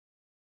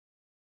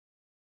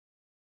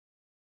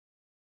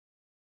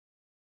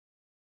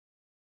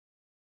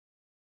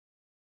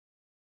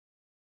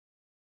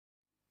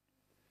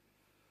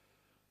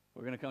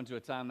We're going to come to a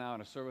time now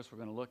in our service. We're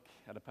going to look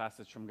at a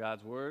passage from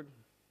God's Word.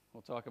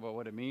 We'll talk about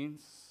what it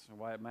means, and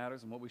why it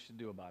matters, and what we should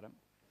do about it.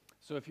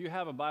 So if you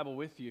have a Bible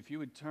with you, if you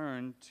would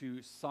turn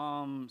to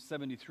Psalm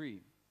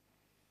 73.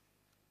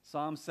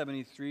 Psalm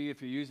 73,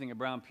 if you're using a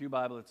Brown Pew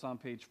Bible, it's on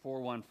page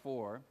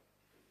 414.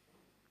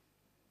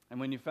 And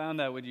when you found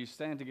that, would you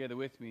stand together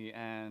with me,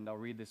 and I'll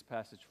read this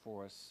passage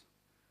for us.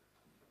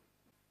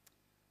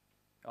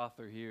 The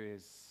author here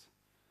is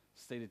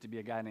stated to be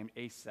a guy named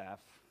Asaph,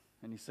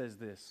 and he says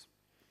this: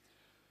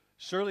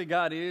 "Surely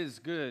God is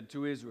good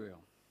to Israel,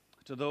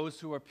 to those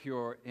who are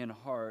pure in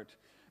heart.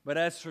 But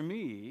as for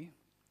me,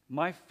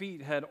 my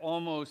feet had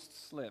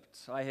almost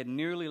slipped. I had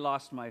nearly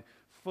lost my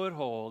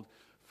foothold,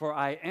 for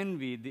I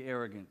envied the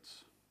arrogant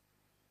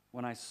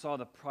when I saw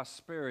the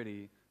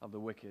prosperity of the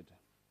wicked.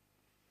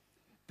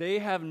 They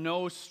have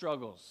no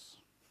struggles.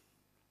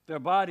 Their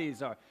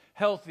bodies are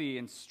healthy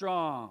and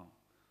strong,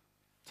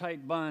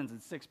 tight buns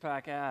and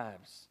six-pack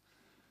abs.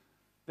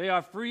 They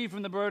are free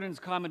from the burdens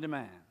common to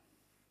man.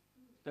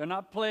 They're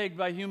not plagued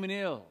by human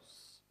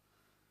ills.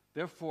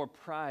 Therefore,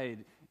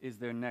 pride is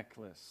their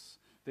necklace.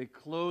 They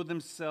clothe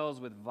themselves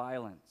with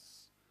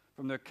violence.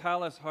 From their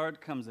callous heart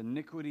comes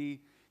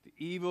iniquity. The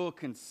evil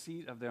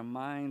conceit of their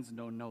minds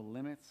know no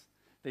limits.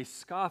 They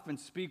scoff and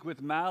speak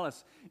with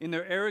malice. In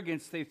their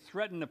arrogance, they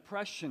threaten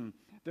oppression.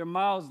 Their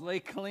mouths lay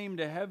claim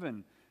to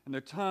heaven, and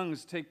their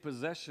tongues take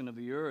possession of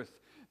the earth.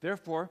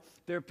 Therefore,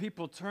 their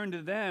people turn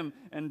to them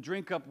and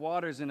drink up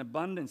waters in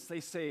abundance. They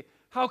say,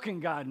 'How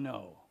can God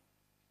know?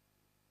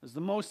 Does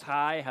the Most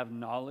High have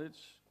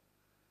knowledge?'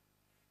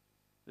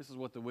 This is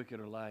what the wicked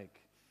are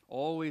like,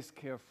 always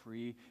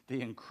carefree.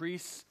 They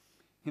increase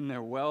in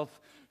their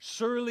wealth.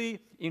 Surely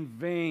in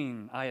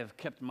vain I have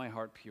kept my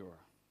heart pure.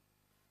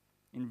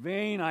 In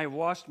vain I have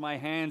washed my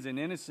hands in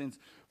innocence,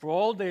 for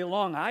all day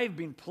long I have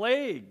been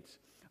plagued.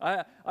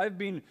 I've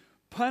been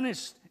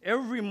punished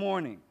every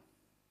morning.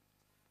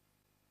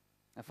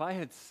 If I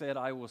had said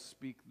I will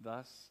speak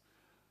thus,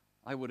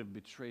 I would have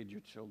betrayed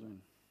your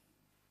children.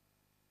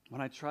 When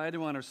I tried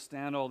to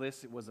understand all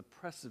this, it was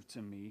oppressive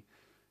to me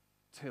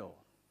till."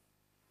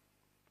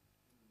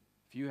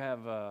 If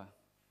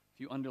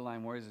you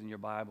underline words in your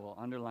Bible,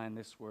 underline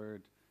this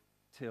word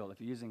till. If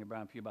you're using a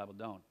Brown Pew Bible,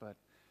 don't. But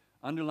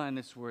underline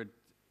this word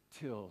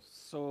till.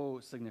 So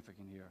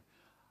significant here.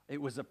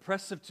 It was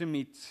oppressive to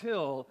me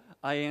till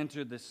I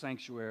entered the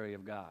sanctuary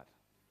of God.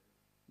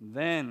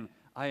 Then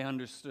I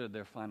understood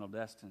their final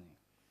destiny.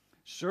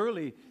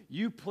 Surely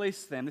you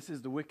place them, this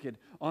is the wicked,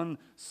 on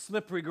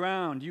slippery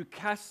ground. You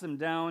cast them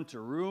down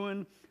to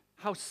ruin.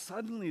 How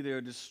suddenly they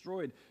are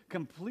destroyed,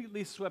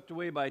 completely swept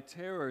away by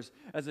terrors.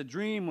 As a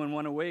dream when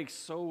one awakes,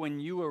 so when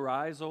you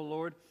arise, O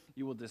Lord,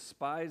 you will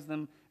despise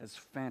them as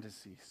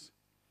fantasies.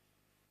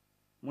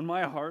 When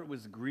my heart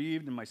was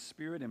grieved and my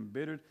spirit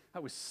embittered, I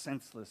was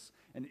senseless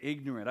and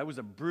ignorant. I was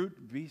a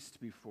brute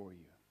beast before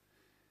you.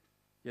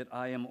 Yet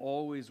I am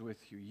always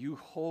with you. You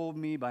hold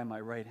me by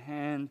my right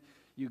hand.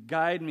 You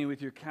guide me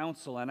with your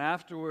counsel, and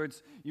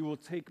afterwards you will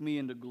take me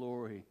into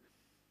glory.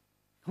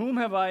 Whom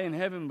have I in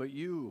heaven but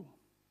you?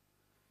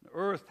 The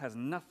earth has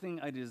nothing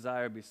I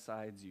desire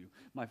besides you.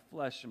 My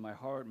flesh and my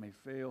heart may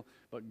fail,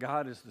 but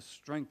God is the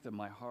strength of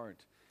my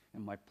heart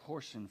and my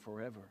portion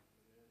forever.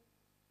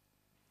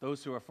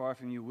 Those who are far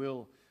from you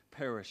will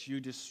perish. You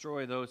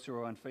destroy those who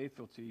are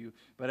unfaithful to you.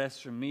 But as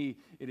for me,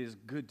 it is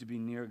good to be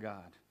near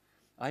God.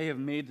 I have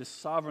made the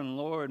sovereign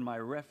Lord my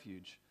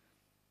refuge.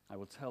 I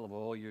will tell of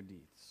all your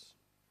deeds.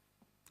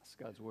 That's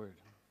God's word.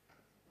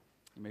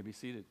 You may be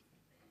seated.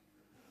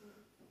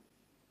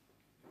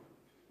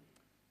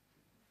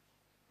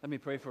 Let me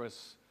pray for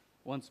us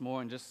once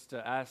more and just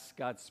to ask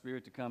God's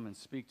Spirit to come and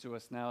speak to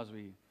us now as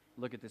we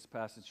look at this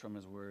passage from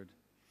His Word.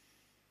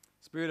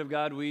 Spirit of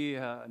God, we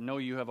know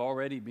you have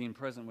already been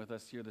present with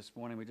us here this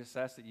morning. We just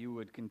ask that you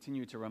would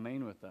continue to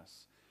remain with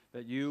us,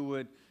 that you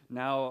would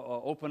now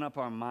open up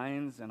our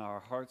minds and our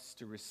hearts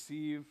to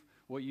receive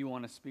what you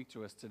want to speak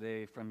to us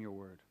today from your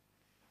Word.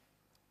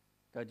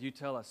 God, you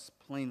tell us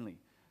plainly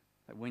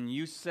that when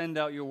you send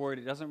out your Word,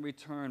 it doesn't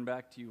return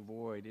back to you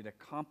void. It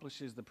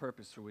accomplishes the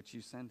purpose for which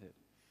you send it.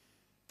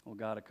 Oh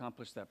God,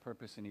 accomplish that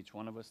purpose in each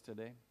one of us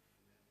today.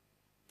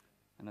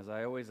 And as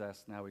I always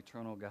ask now,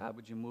 eternal God,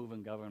 would you move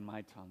and govern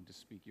my tongue to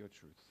speak your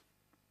truth?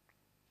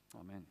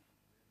 Amen.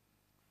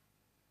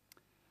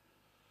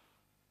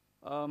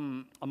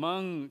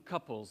 Among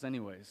couples,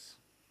 anyways,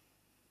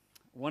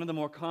 one of the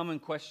more common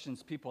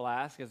questions people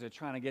ask as they're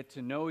trying to get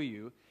to know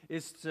you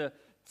is to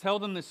tell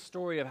them the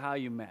story of how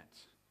you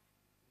met.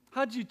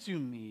 How did you two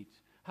meet?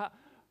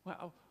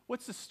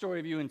 What's the story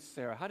of you and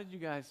Sarah? How did you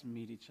guys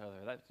meet each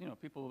other?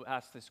 People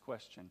ask this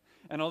question.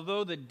 And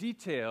although the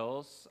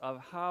details of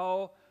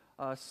how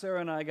Sarah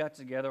and I got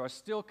together are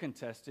still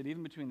contested,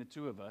 even between the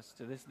two of us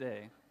to this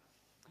day,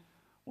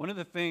 one of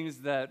the things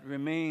that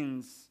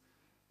remains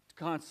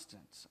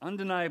constant,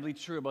 undeniably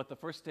true about the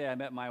first day I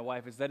met my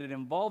wife is that it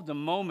involved a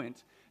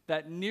moment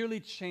that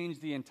nearly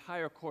changed the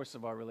entire course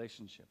of our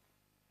relationship.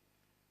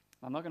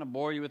 I'm not going to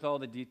bore you with all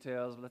the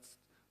details. Let's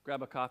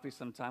grab a coffee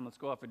sometime. Let's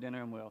go out for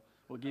dinner, and we'll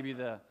give you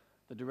the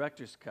the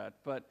director's cut.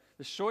 But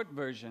the short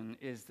version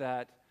is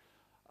that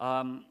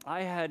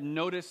I had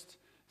noticed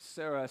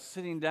Sarah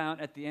sitting down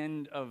at the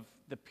end of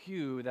the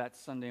pew that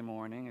Sunday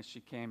morning as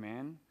she came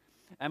in.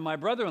 And my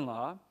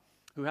brother-in-law,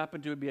 who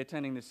happened to be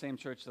attending the same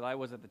church that I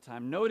was at the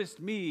time, noticed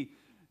me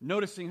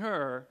noticing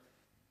her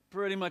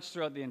pretty much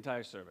throughout the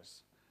entire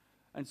service.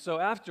 And so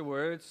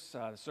afterwards,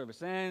 the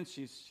service ends,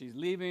 she's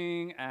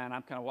leaving, and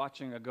I'm kind of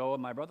watching her go,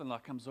 and my brother-in-law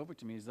comes over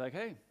to me. He's like,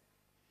 hey,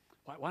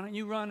 why don't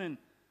you run and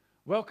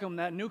welcome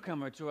that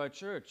newcomer to our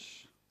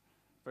church?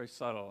 Very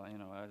subtle,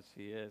 as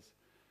he is.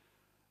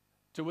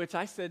 To which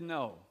I said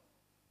no.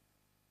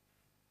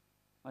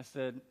 I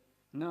said,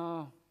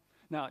 no.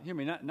 Now, hear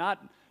me,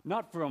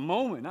 not for a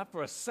moment, not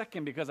for a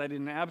second, because I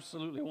didn't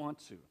absolutely want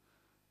to.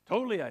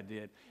 Totally I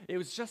did. It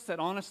was just that,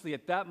 honestly,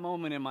 at that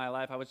moment in my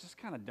life, I was just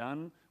kind of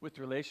done with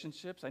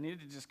relationships. I needed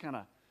to just kind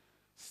of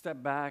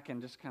step back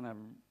and just kind of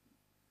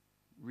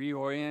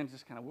reorient,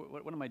 just kind of,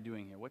 what am I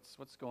doing here?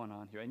 What's going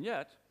on here? And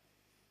yet,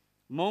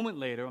 a moment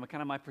later,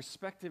 kind of my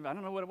perspective, I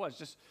don't know what it was,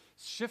 just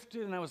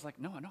shifted, and I was like,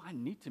 no, I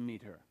need to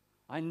meet her.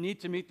 I need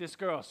to meet this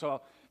girl.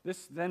 So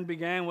this then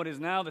began what is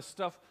now the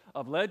stuff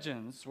of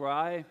legends, where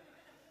I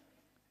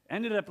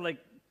ended up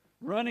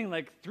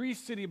running 3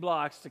 city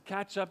blocks to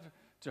catch up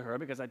to her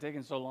because I'd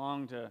taken so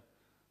long to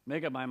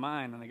make up my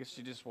mind, and I guess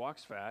she just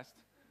walks fast.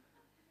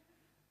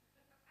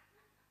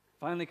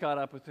 Finally caught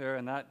up with her,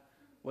 and that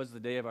was the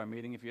day of our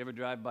meeting. If you ever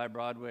drive by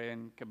Broadway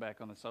in Quebec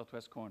on the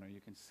southwest corner,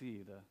 you can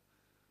see the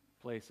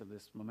place of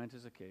this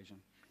momentous occasion.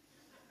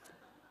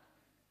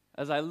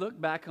 As I look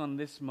back on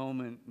this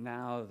moment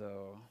now,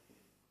 though,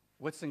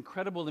 what's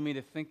incredible to me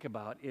to think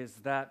about is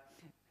that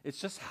it's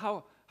just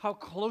how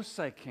close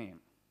I came.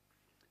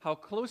 How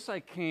close I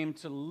came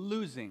to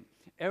losing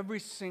every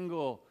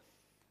single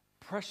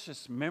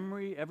precious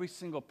memory, every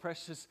single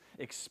precious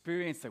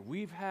experience that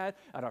we've had,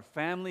 that our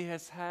family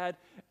has had.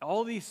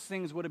 All these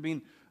things would have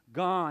been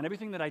gone.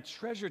 Everything that I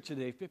treasure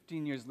today,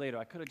 15 years later,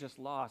 I could have just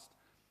lost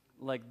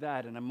like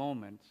that in a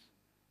moment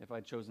if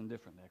I'd chosen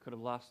differently. I could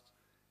have lost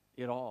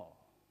it all.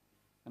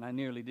 And I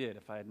nearly did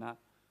if I had not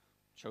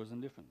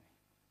chosen differently.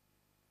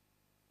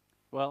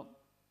 Well,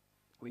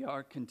 we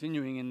are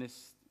continuing in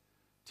this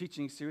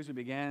teaching series we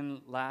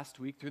began last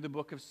week through the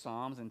book of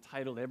Psalms,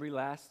 entitled Every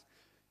Last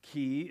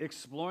Key,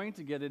 exploring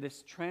together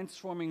this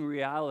transforming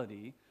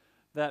reality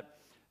that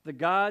the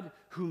God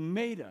who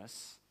made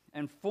us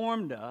and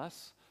formed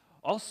us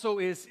also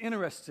is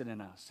interested in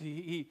us.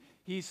 He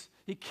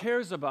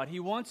cares about,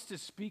 he wants to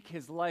speak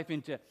his life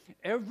into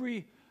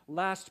every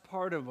last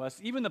part of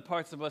us, even the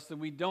parts of us that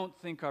we don't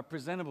think are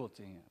presentable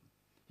to him.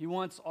 He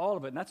wants all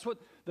of it. And that's what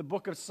the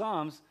book of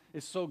Psalms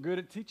is so good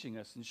at teaching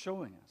us and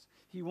showing us.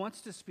 He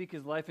wants to speak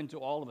his life into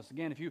all of us.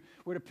 Again, if you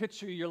were to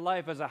picture your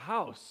life as a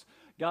house,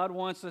 God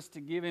wants us to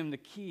give him the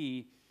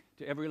key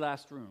to every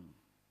last room.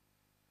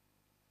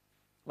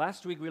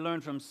 Last week we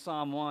learned from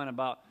Psalm 1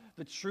 about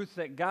the truth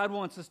that God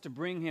wants us to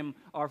bring him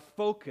our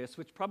focus,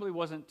 which probably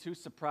wasn't too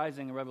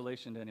surprising a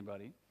revelation to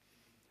anybody.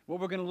 What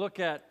we're going to look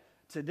at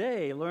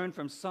today, learn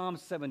from Psalm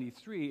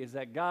 73, is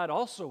that God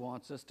also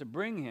wants us to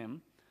bring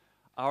him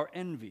our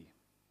envy.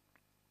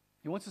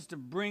 He wants us to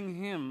bring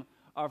him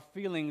our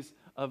feelings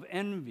of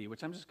envy,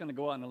 which I'm just going to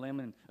go out on a limb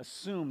and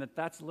assume that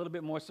that's a little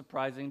bit more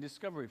surprising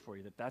discovery for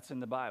you, that that's in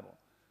the Bible.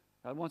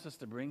 God wants us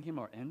to bring him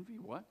our envy?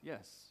 What?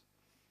 Yes.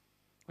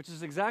 Which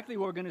is exactly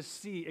what we're going to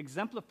see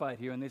exemplified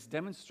here in this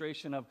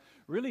demonstration of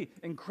really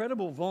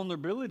incredible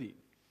vulnerability,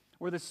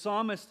 where the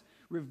psalmist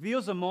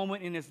reveals a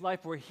moment in his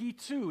life where he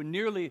too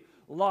nearly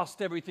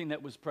lost everything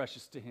that was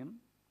precious to him.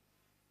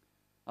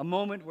 A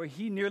moment where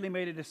he nearly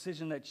made a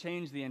decision that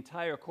changed the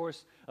entire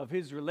course of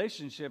his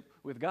relationship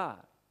with God.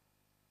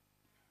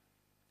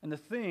 And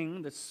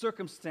the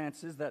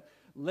circumstances that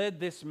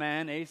led this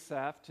man,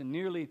 Asaph, to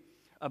nearly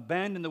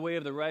abandon the way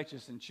of the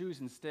righteous and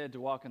choose instead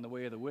to walk in the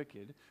way of the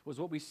wicked, was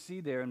what we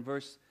see there in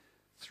verse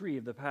 3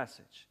 of the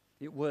passage.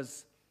 It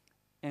was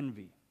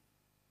envy.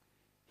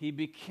 He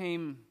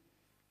became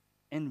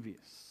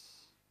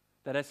envious.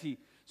 That as he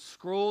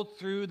scrolled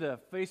through the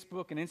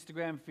Facebook and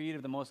Instagram feed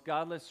of the most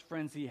godless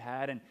friends he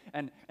had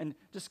and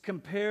just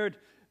compared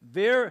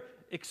their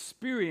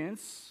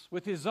experience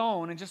with his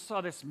own and just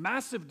saw this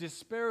massive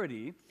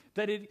disparity,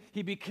 that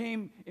he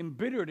became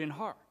embittered in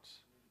heart.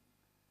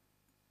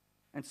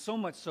 And so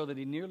much so that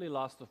he nearly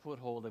lost the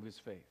foothold of his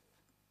faith.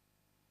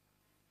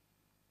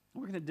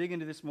 We're going to dig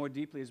into this more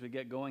deeply as we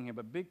get going here,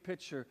 but big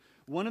picture,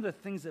 one of the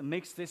things that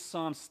makes this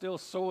psalm still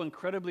so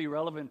incredibly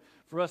relevant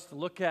for us to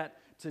look at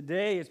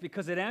today is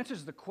because it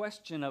answers the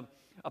question of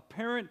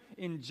apparent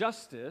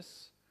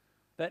injustice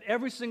that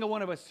every single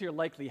one of us here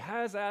likely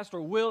has asked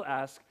or will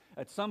ask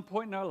at some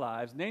point in our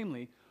lives,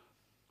 namely,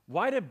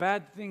 why do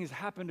bad things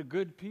happen to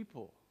good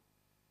people?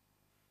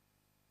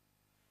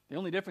 The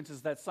only difference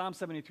is that Psalm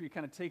 73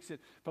 kind of takes it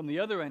from the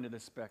other end of the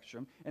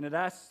spectrum, and it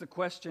asks the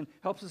question,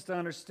 helps us to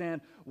understand,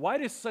 why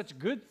do such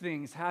good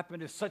things happen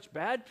to such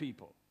bad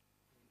people?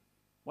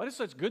 Why do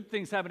such good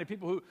things happen to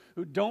people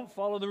who don't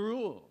follow the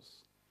rules?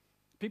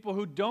 People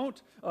who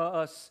don't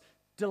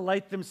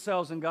delight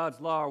themselves in God's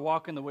law or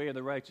walk in the way of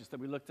the righteous that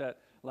we looked at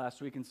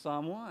last week in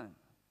Psalm 1.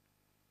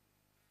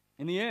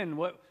 In the end,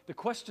 what the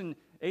question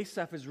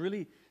Asaph is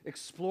really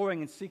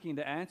exploring and seeking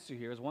to answer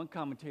here, as one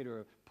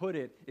commentator put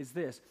it, is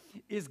this: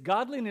 is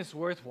godliness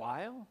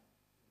worthwhile?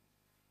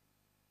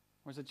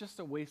 Or is it just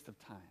a waste of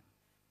time?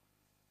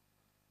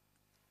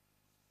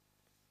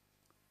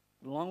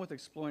 Along with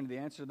exploring the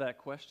answer to that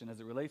question as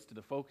it relates to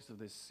the focus of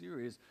this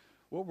series,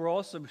 what we're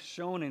also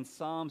shown in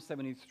Psalm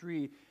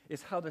 73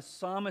 is how the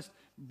psalmist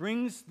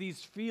brings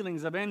these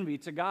feelings of envy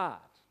to God.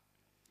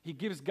 He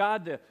gives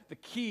God the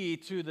key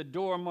to the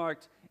door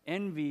marked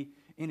envy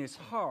in his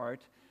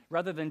heart,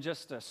 rather than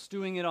just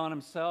stewing it on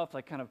himself,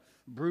 like kind of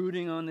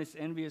brooding on this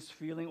envious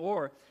feeling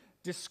or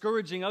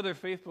discouraging other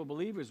faithful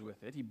believers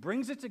with it. He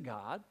brings it to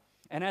God,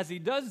 and as he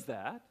does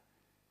that,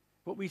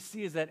 what we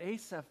see is that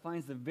Asaph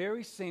finds the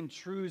very same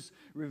truths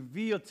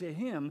revealed to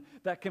him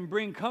that can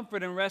bring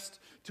comfort and rest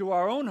to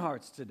our own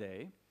hearts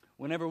today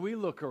whenever we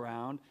look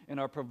around and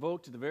are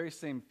provoked to the very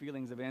same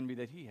feelings of envy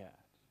that he had.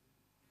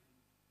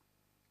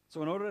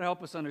 So in order to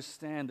help us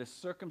understand the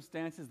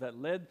circumstances that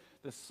led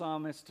the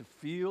psalmist to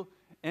feel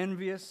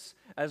envious,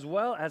 as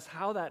well as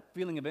how that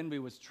feeling of envy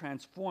was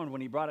transformed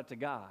when he brought it to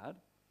God,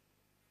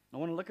 I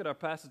want to look at our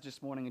passage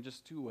this morning in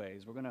just two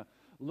ways. We're going to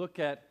look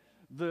at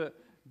the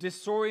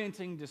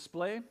disorienting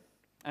display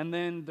and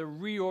then the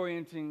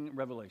reorienting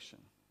revelation.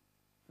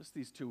 Just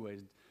these two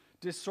ways.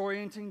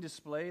 Disorienting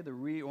display, the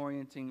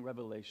reorienting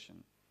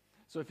revelation.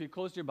 So if you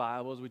closed your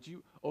Bibles, would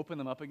you open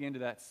them up again to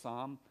that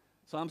Psalm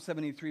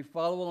 73,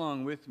 follow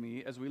along with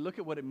me as we look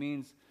at what it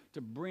means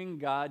to bring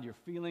God your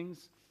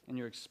feelings and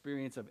your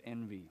experience of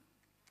envy.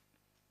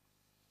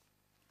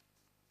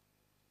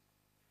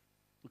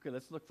 Okay,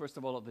 let's look first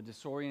of all at the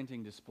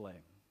disorienting display.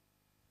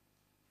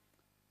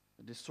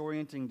 The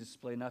disorienting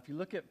display. Now, if you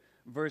look at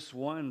verse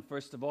 1,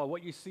 first of all,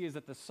 what you see is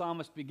that the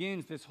psalmist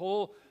begins this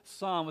whole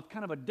psalm with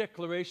kind of a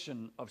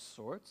declaration of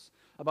sorts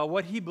about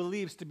what he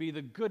believes to be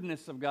the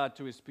goodness of God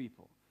to his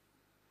people.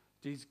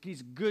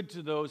 He's good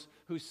to those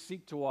who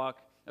seek to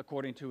walk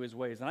according to his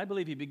ways. And I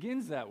believe he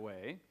begins that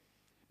way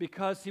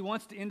because he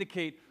wants to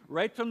indicate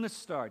right from the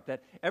start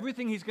that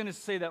everything he's going to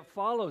say that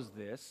follows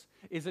this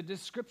is a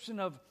description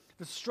of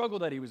the struggle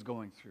that he was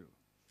going through,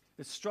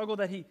 the struggle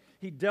that he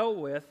dealt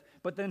with,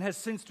 but then has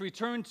since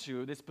returned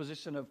to this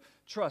position of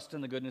trust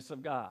in the goodness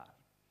of God,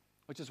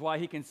 which is why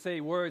he can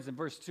say words in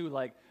verse 2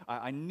 like,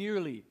 I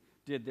nearly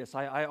did this,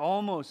 I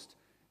almost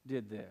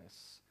did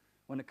this,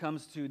 when it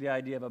comes to the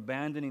idea of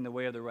abandoning the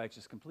way of the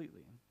righteous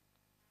completely.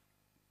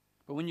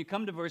 But when you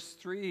come to verse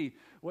 3,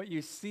 what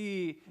you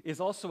see is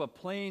also a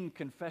plain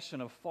confession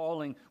of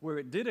falling where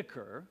it did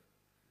occur.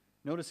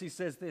 Notice he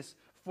says this,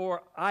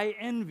 for I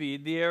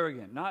envied the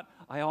arrogant. Not,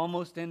 I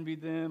almost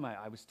envied them,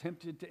 I was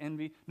tempted to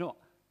envy. No,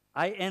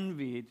 I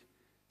envied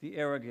the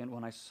arrogant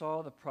when I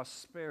saw the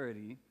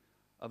prosperity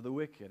of the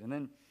wicked. And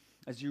then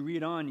as you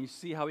read on, you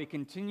see how he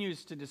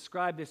continues to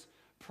describe this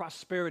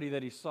prosperity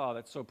that he saw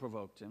that so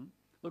provoked him.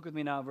 Look with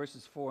me now,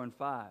 verses 4 and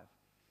 5.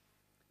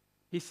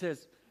 He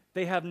says,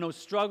 they have no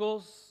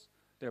struggles,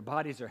 their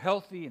bodies are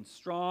healthy and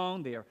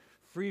strong, they are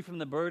free from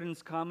the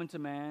burdens common to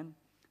man,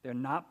 they're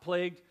not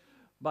plagued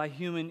by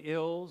human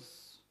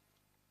ills.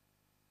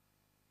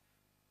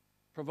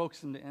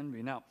 Provokes him to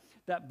envy. Now,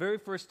 that very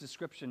first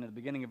description at the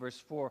beginning of verse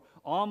 4,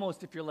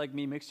 almost, if you're like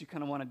me, makes you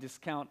kind of want to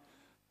discount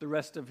the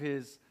rest of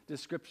his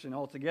description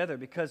altogether,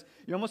 because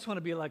you almost want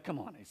to be like, come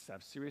on,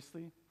 Asaph,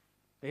 seriously?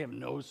 They have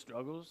no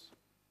struggles?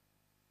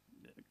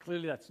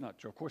 Clearly that's not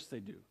true. Of course they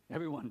do.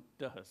 Everyone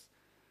does.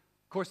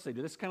 Of course they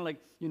do. It's kind of like,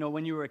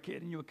 when you were a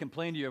kid and you would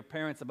complain to your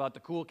parents about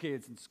the cool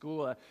kids in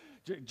school.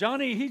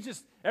 Johnny,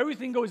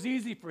 everything goes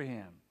easy for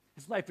him.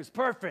 His life is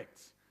perfect.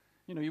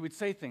 You would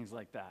say things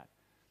like that.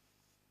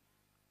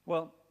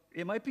 Well,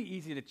 it might be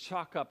easy to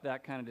chalk up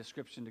that kind of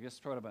description to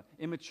just sort of an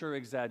immature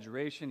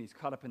exaggeration. He's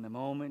caught up in the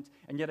moment.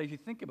 And yet, if you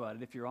think about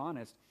it, if you're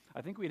honest,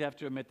 I think we'd have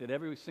to admit that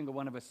every single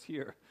one of us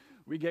here,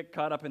 we get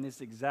caught up in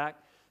this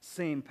exact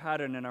same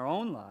pattern in our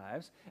own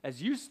lives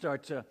as you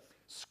start to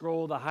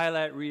scroll the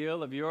highlight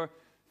reel of your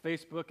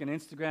Facebook and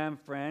Instagram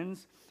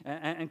friends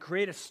and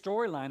create a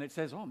storyline that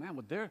says, oh man,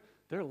 well,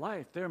 their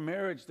life, their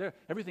marriage,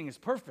 everything is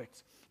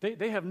perfect.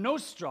 They have no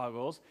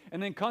struggles,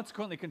 and then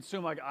consequently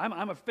consume like,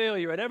 I'm a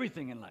failure at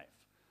everything in life.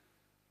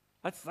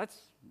 That's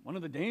one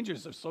of the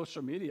dangers of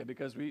social media,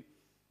 because we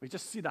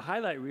just see the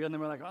highlight reel and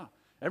then we're like, oh,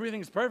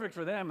 everything's perfect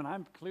for them and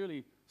I'm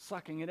clearly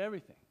sucking at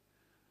everything.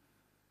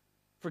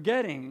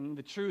 Forgetting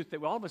the truth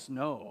that all of us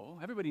know,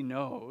 everybody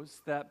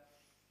knows, that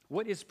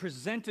what is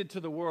presented to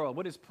the world,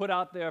 what is put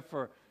out there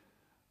for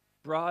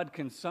broad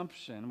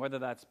consumption, whether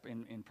that's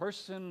in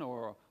person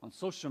or on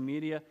social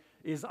media,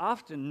 is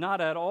often not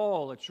at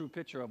all a true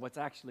picture of what's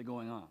actually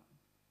going on.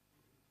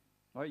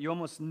 Right? You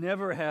almost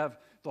never have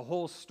the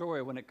whole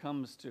story when it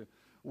comes to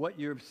what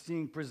you're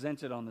seeing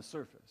presented on the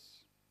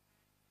surface.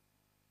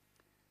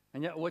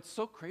 And yet what's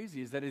so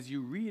crazy is that as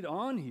you read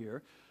on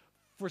here,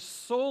 for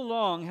so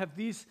long have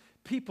these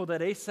people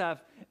that Asaph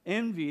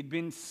envied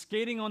been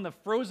skating on the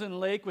frozen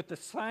lake with the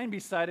sign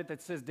beside it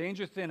that says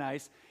danger thin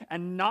ice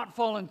and not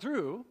fallen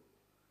through,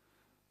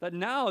 that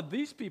now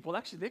these people,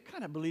 actually, they're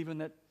kind of believing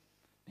that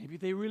Maybe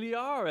they really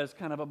are as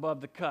kind of above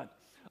the cut,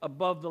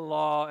 above the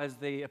law as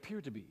they appear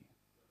to be.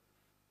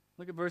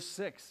 Look at verse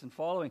 6 and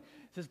following.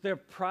 It says, their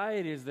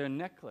pride is their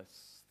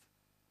necklace.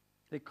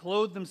 They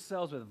clothe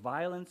themselves with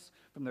violence.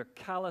 From their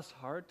callous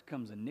heart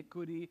comes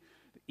iniquity.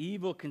 The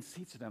evil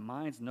conceits of their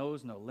minds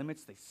knows no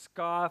limits. They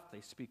scoff.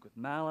 They speak with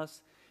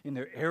malice. In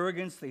their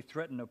arrogance, they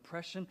threaten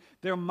oppression.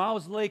 Their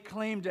mouths lay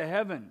claim to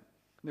heaven.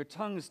 Their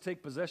tongues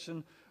take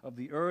possession of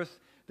the earth.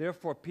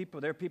 Therefore,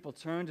 their people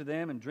turn to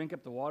them and drink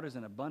up the waters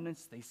in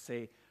abundance. They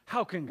say,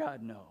 how can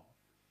God know?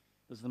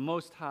 Does the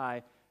Most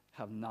High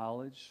have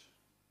knowledge?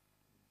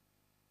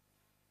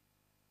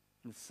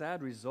 And the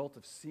sad result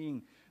of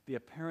seeing the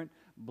apparent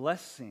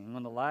blessing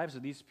on the lives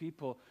of these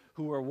people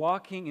who are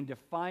walking in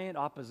defiant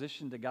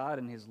opposition to God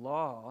and His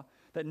law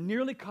that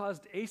nearly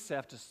caused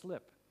Asaph to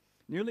slip,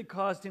 nearly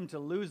caused him to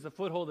lose the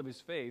foothold of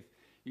his faith,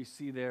 you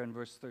see there in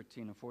verse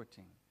 13 and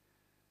 14.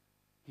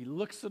 He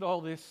looks at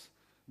all this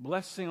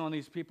blessing on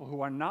these people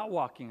who are not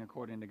walking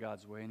according to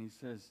God's way, and he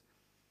says,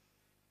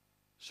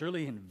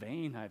 surely in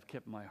vain I have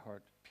kept my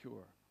heart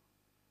pure.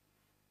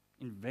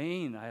 In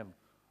vain I have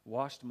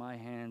washed my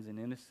hands in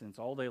innocence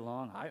all day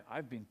long.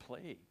 I've been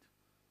plagued.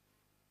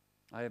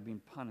 I have been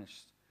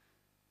punished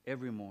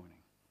every morning.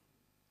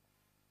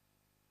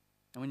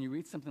 And when you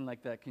read something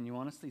like that, can you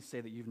honestly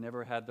say that you've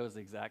never had those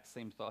exact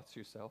same thoughts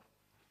yourself?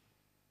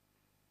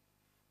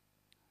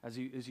 As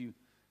you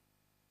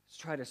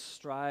try to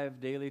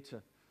strive daily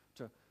to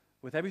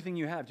with everything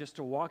you have, just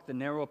to walk the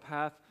narrow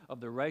path of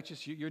the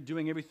righteous, you're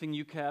doing everything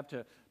you can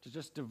to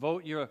just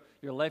devote your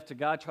life to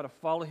God, try to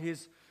follow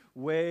His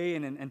way,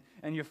 and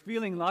you're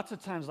feeling lots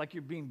of times like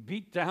you're being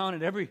beat down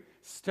at every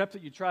step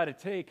that you try to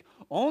take,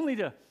 only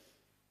to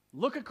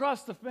look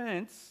across the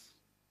fence,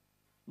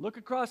 look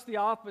across the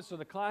office or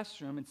the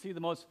classroom and see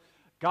the most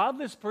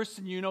godless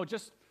person you know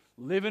just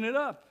living it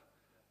up.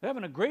 They're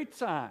having a great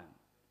time.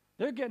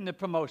 They're getting the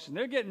promotion.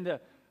 They're getting the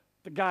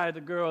guy,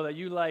 the girl that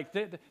you like.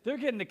 They're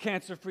getting the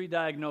cancer-free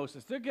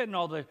diagnosis. They're getting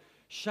all the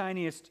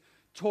shiniest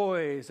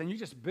toys. And you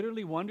just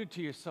bitterly wonder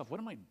to yourself, what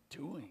am I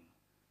doing?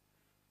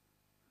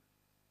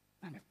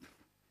 And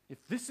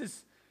if this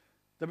is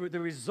the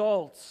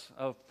result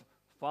of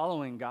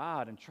following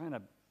God and trying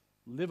to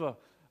live a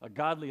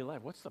godly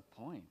life, what's the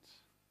point?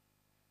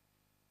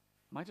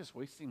 Am I just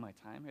wasting my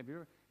time? Have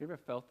you ever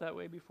felt that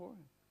way before?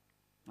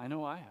 I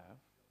know I have.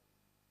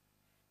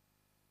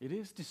 It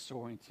is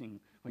disorienting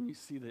when you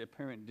see the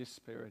apparent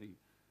disparity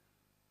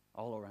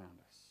all around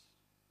us.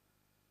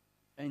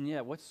 And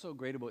yet, what's so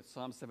great about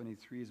Psalm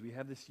 73 is we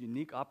have this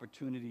unique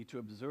opportunity to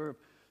observe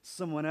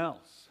someone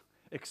else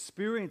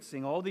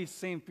experiencing all these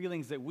same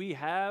feelings that we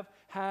have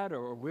had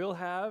or will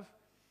have,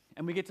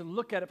 and we get to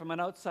look at it from an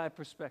outside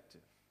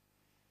perspective.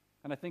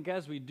 And I think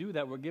as we do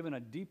that, we're given a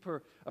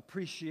deeper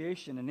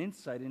appreciation and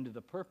insight into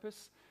the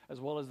purpose as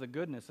well as the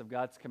goodness of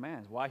God's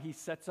commands, why He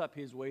sets up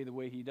His way the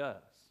way He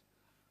does.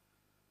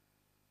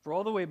 For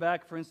all the way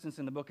back, for instance,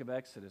 in the book of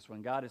Exodus,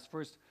 when God is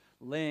first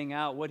laying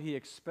out what He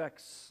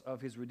expects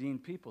of His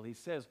redeemed people, He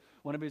says,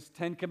 one of His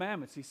 10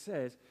 commandments, He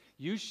says,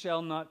 you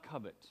shall not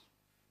covet.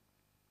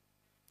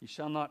 You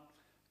shall not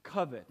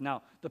covet.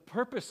 Now, the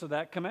purpose of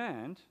that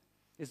command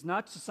is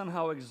not to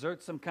somehow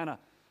exert some kind of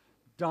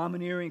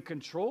domineering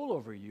control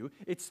over you.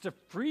 It's to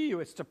free you.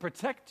 It's to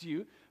protect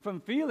you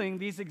from feeling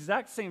these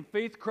exact same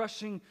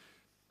faith-crushing,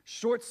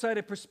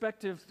 short-sighted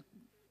perspective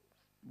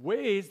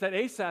ways that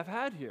Asaph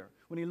had here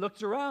when he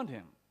looked around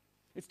him.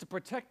 It's to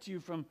protect you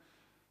from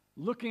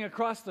looking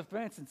across the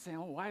fence and saying,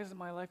 oh, why isn't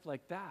my life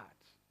like that?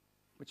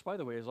 Which, by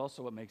the way, is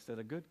also what makes it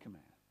a good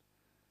command.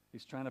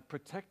 He's trying to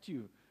protect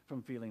you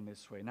from feeling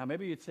this way. Now,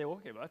 maybe you'd say, well,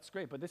 okay, well, that's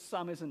great, but this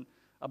psalm isn't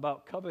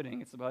about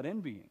coveting, it's about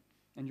envying.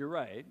 And you're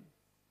right.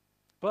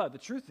 But the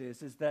truth is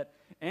that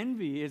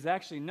envy is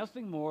actually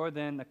nothing more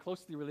than a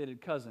closely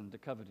related cousin to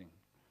coveting.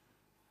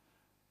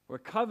 Where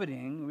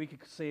coveting, we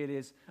could say it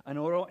is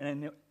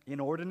an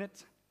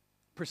inordinate,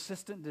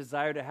 persistent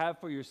desire to have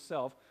for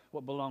yourself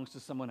what belongs to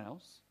someone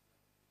else.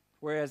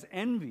 Whereas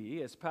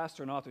envy, as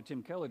pastor and author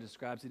Tim Keller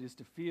describes it, is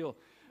to feel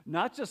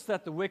not just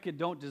that the wicked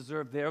don't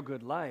deserve their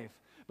good life,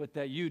 but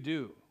that you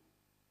do.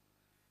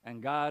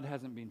 And God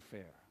hasn't been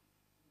fair.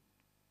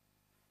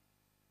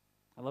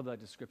 I love that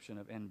description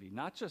of envy.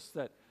 Not just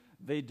that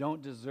they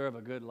don't deserve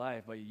a good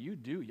life, but you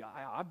do.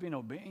 I've been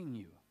obeying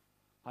you.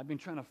 I've been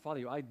trying to follow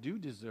you. I do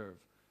deserve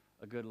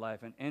a good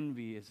life. And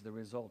envy is the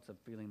result of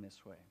feeling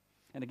this way.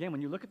 And again,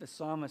 when you look at the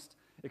psalmist's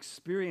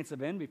experience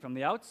of envy from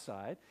the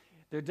outside,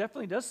 there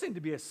definitely does seem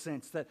to be a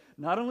sense that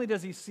not only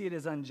does he see it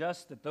as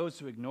unjust that those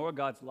who ignore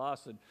God's law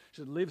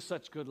should live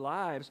such good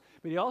lives,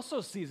 but he also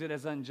sees it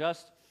as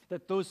unjust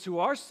that those who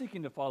are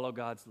seeking to follow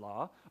God's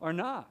law are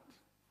not.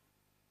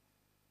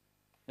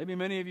 Maybe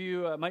many of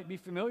you might be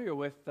familiar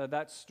with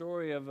that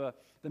story of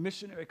the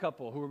missionary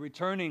couple who were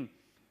returning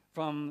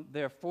from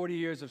their 40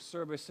 years of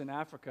service in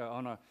Africa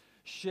on a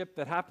ship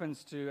that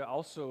happens to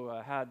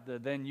also had the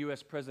then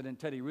U.S. President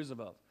Teddy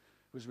Roosevelt,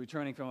 who was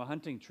returning from a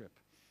hunting trip.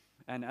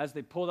 And as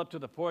they pulled up to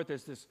the port,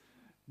 there's this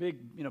big,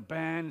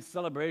 band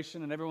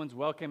celebration, and everyone's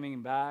welcoming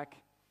him back.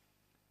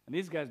 And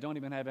these guys don't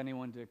even have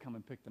anyone to come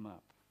and pick them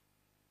up.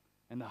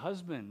 And the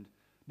husband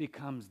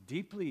becomes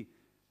deeply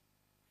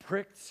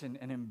pricked and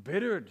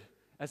embittered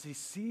as he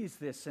sees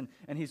this. And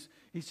he's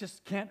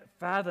just can't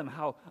fathom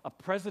how a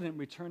president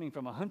returning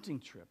from a hunting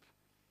trip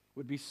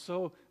would be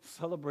so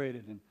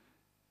celebrated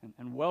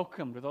and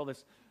welcomed with all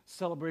this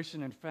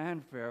celebration and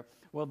fanfare.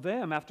 Well,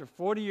 them, after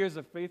 40 years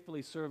of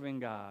faithfully serving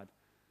God,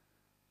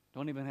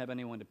 don't even have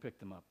anyone to pick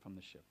them up from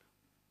the ship.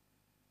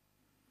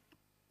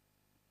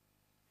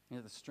 You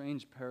know, the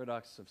strange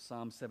paradox of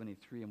Psalm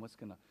 73 and what's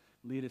going to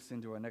lead us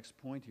into our next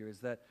point here is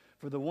that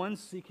for the one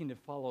seeking to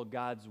follow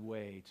God's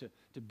way,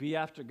 to be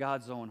after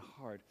God's own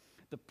heart,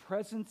 the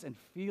presence and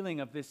feeling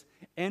of this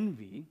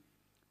envy,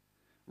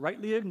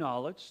 rightly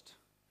acknowledged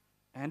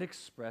and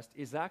expressed,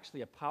 is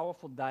actually a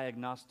powerful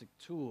diagnostic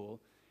tool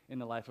in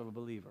the life of a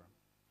believer.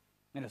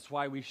 And it's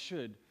why we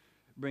should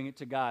bring it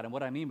to God. And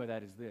what I mean by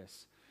that is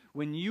this.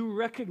 When you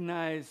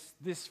recognize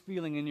this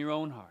feeling in your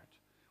own heart,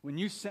 when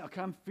you say,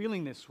 okay, I'm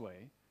feeling this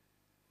way,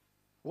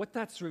 what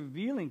that's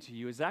revealing to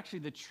you is actually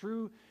the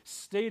true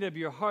state of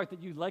your heart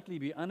that you'd likely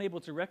be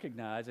unable to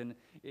recognize in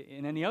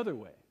any other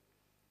way.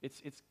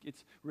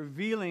 It's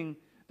revealing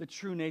the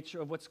true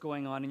nature of what's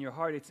going on in your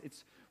heart.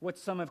 It's what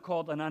some have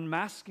called an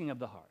unmasking of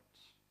the heart.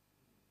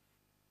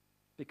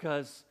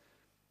 Because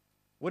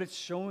what it's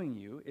showing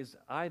you is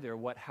either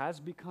what has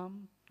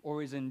become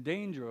or is in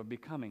danger of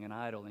becoming an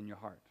idol in your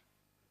heart.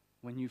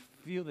 When you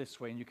feel this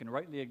way and you can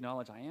rightly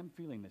acknowledge, I am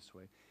feeling this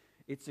way,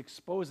 it's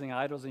exposing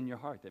idols in your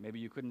heart that maybe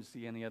you couldn't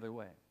see any other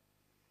way.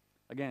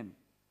 Again,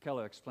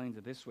 Keller explains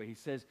it this way. He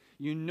says,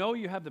 you know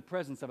you have the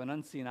presence of an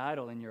unseen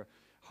idol in your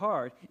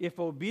heart if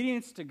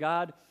obedience to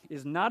God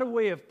is not a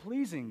way of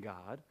pleasing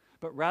God,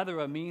 but rather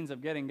a means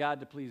of getting God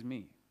to please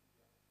me.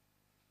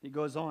 He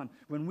goes on,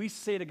 when we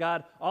say to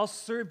God, I'll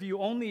serve you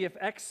only if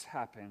X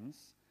happens,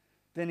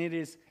 then it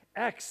is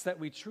X that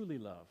we truly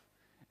love.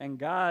 And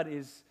God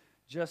is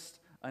just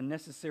a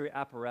necessary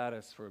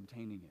apparatus for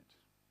obtaining it.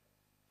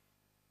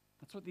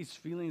 That's what these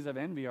feelings of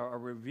envy are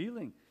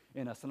revealing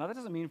in us. And now that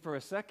doesn't mean for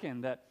a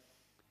second that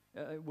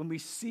when we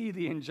see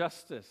the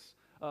injustice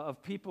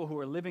of people who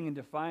are living in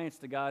defiance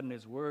to God and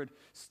His Word,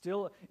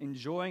 still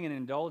enjoying and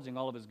indulging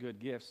all of His good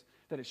gifts,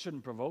 that it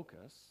shouldn't provoke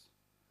us.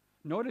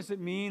 Nor does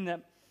it mean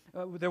that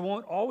there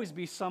won't always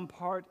be some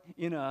part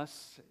in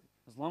us,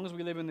 as long as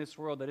we live in this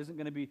world, that isn't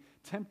going to be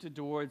tempted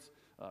towards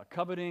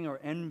coveting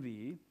or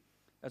envy,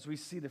 as we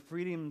see the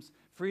freedoms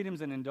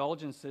and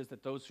indulgences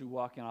that those who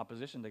walk in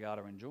opposition to God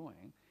are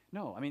enjoying.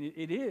 No, I mean,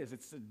 it is.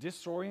 It's a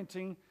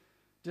disorienting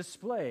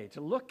display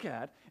to look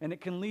at, and it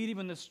can lead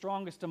even the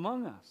strongest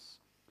among us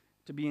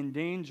to be in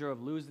danger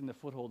of losing the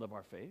foothold of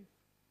our faith.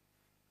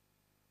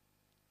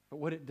 But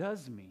what it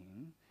does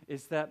mean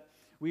is that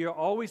we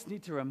always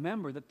need to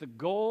remember that the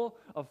goal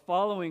of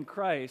following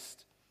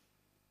Christ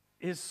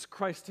is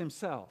Christ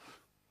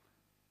Himself.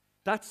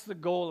 That's the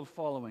goal of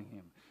following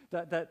Him.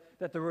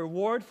 That the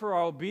reward for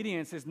our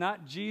obedience is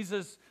not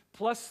Jesus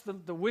plus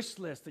the wish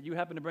list that you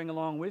happen to bring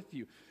along with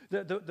you.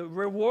 The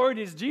reward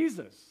is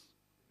Jesus.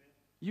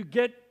 You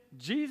get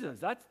Jesus.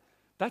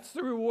 That's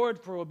the reward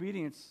for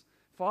obedience,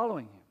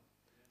 following Him.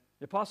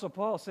 The Apostle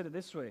Paul said it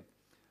this way,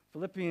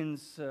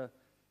 Philippians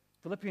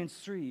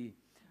 3.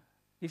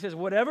 He says,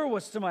 whatever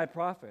was to my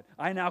profit,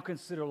 I now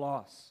consider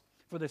loss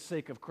for the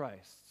sake of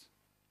Christ.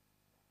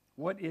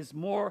 What is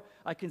more,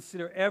 I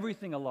consider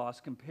everything a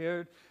loss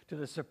compared to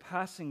the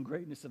surpassing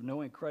greatness of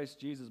knowing Christ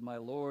Jesus my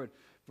Lord,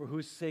 for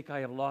whose sake I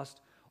have lost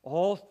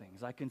all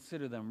things. I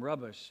consider them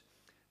rubbish,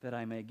 that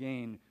I may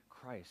gain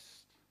Christ.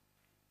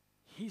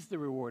 He's the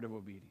reward of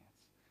obedience.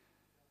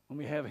 When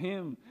we have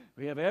Him,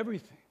 we have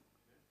everything.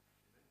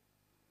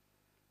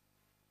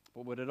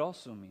 But what it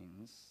also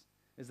means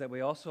is that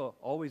we also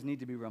always need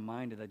to be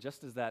reminded that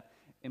just as that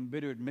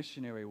embittered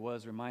missionary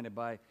was reminded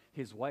by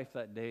his wife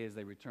that day as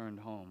they returned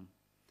home,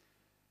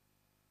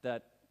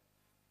 that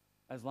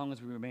as long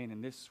as we remain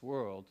in this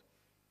world,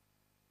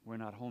 we're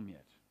not home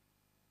yet.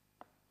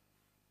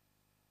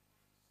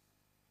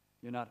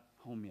 You're not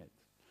home yet.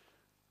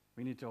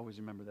 We need to always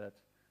remember that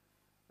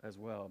as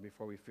well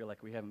before we feel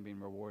like we haven't been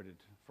rewarded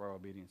for our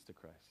obedience to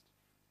Christ.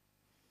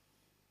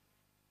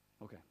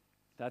 Okay,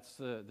 that's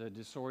the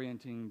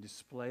disorienting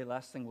display.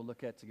 Last thing we'll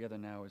look at together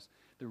now is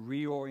the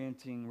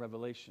reorienting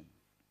revelation.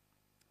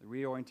 The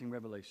reorienting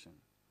revelation.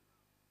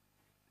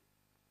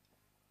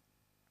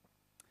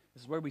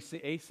 This is where we see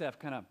Asaph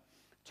kind of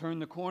turn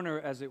the corner,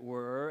 as it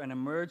were, and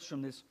emerge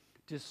from this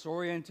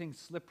disorienting,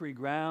 slippery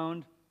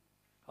ground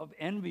of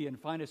envy and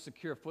find a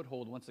secure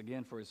foothold once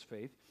again for his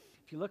faith.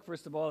 If you look,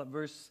 first of all, at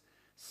verse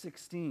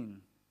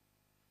 16,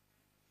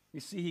 you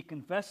see he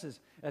confesses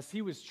as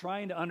he was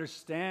trying to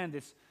understand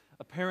this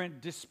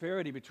apparent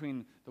disparity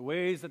between the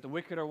ways that the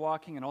wicked are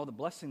walking and all the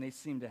blessing they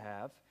seem to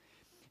have.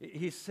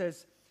 He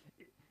says,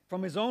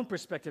 from his own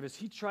perspective, as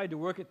he tried to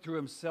work it through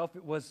himself,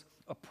 it was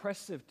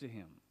oppressive to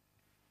him.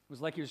 It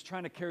was like he was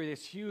trying to carry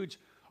this huge,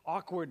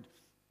 awkward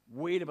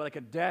weight about like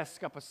a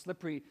desk up a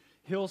slippery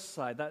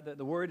hillside.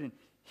 The word in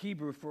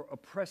Hebrew for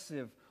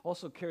oppressive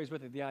also carries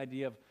with it the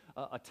idea of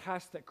a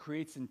task that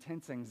creates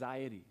intense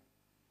anxiety.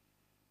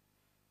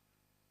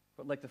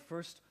 but like the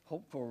first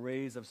hopeful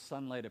rays of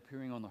sunlight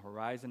appearing on the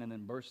horizon and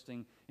then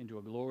bursting into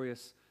a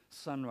glorious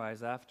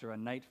sunrise after a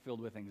night filled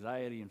with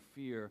anxiety and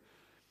fear,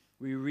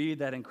 we read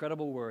that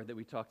incredible word that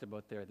we talked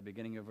about there at the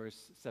beginning of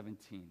verse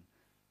 17,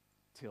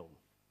 till.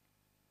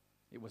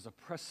 It was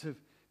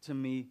oppressive to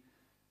me,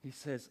 he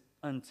says,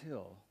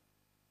 until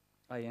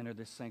I entered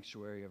the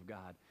sanctuary of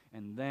God,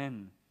 and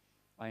then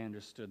I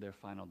understood their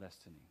final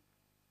destiny.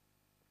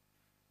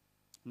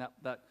 Now,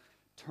 that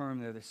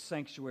term there, the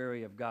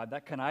sanctuary of God,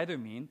 that can either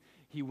mean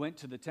he went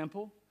to the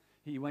temple,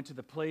 he went to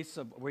the place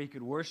where he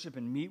could worship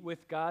and meet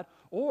with God,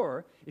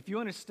 or if you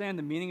understand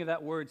the meaning of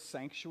that word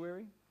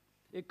sanctuary,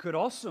 it could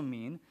also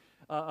mean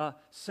a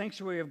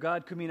sanctuary of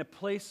God could mean a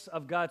place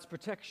of God's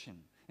protection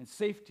and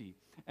safety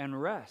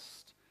and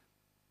rest,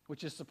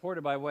 which is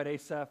supported by what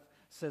Asaph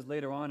says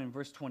later on in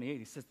verse 28.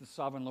 He says the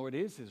sovereign Lord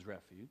is his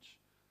refuge.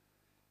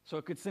 So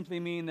it could simply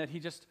mean that he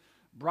just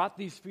brought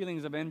these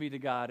feelings of envy to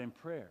God in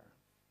prayer.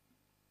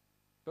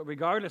 But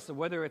regardless of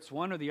whether it's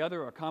one or the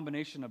other or a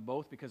combination of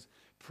both, because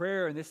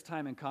prayer in this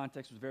time and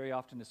context was very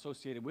often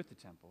associated with the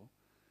temple,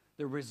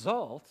 the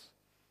result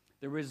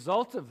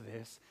of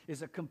this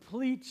is a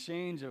complete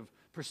change of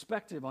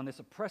perspective on this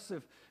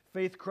oppressive,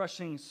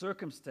 faith-crushing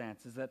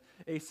circumstances that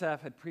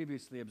Asaph had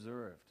previously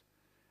observed.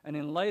 And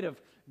in light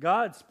of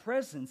God's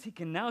presence, he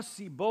can now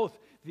see both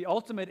the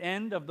ultimate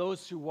end of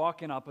those who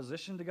walk in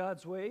opposition to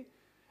God's way,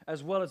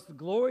 as well as the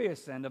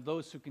glorious end of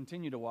those who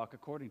continue to walk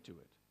according to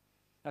it.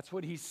 That's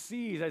what he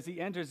sees as he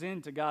enters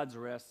into God's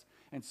rest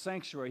and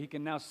sanctuary. He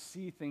can now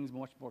see things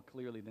much more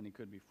clearly than he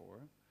could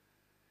before.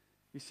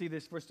 You see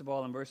this, first of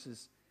all, in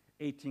verses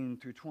 18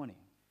 through 20.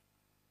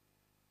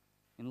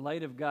 In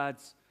light of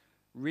God's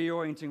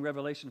reorienting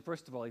revelation,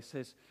 first of all, he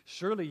says,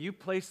 surely you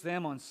place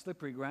them on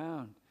slippery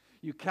ground.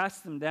 You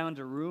cast them down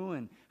to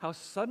ruin. How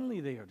suddenly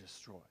they are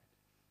destroyed,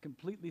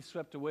 completely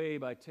swept away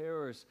by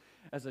terrors.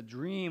 As a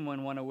dream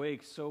when one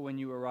awakes, so when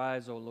you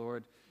arise, O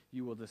Lord,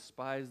 you will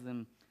despise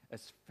them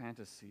as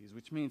fantasies.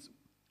 Which means,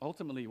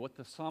 ultimately, what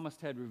the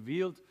psalmist had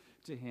revealed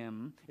to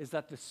him is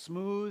that the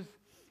smooth,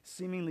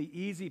 seemingly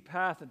easy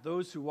path that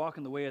those who walk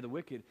in the way of the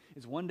wicked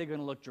is one day going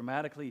to look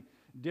dramatically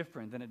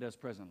different than it does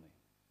presently.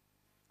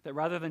 That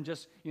rather than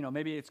just,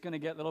 maybe it's going to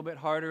get a little bit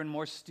harder and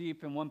more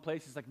steep in one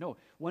place, it's like, no,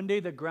 one day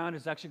the ground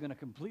is actually going to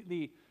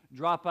completely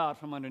drop out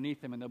from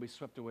underneath them and they'll be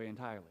swept away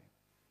entirely.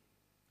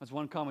 As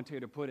one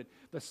commentator put it,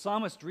 the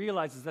psalmist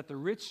realizes that the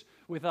rich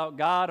without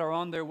God are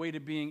on their way to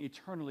being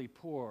eternally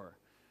poor,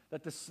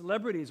 that the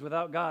celebrities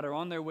without God are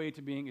on their way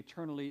to being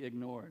eternally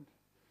ignored.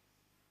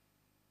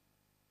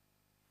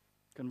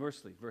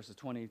 Conversely, verses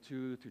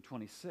 22 through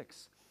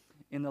 26,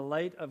 in the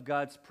light of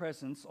God's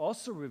presence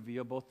also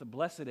reveal both the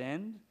blessed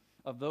end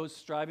of those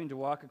striving to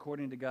walk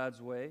according to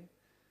God's way,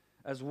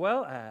 as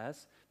well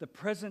as the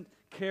present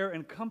care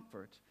and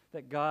comfort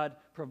that God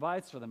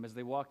provides for them as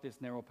they walk this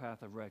narrow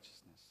path of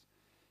righteousness.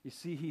 You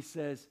see, he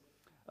says,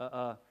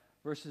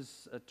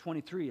 verses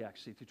 23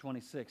 actually through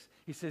 26,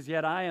 he says,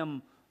 yet I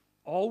am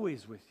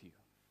always with you.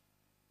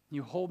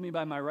 You hold me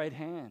by my right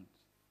hand.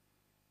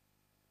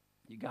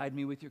 You guide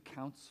me with your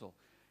counsel,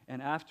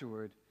 and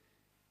afterward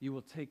you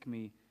will take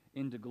me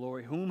into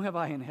glory. Whom have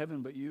I in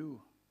heaven but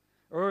you?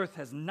 Earth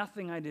has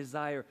nothing I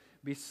desire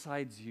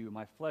besides you.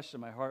 My flesh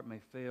and my heart may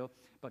fail,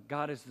 but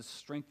God is the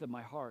strength of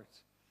my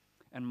heart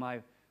and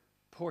my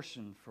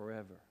portion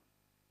forever.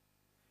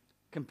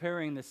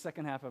 Comparing the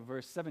second half of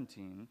verse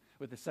 17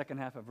 with the second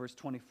half of verse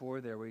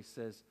 24 there where he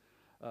says,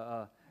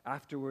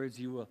 afterwards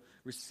you will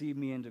receive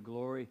me into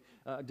glory.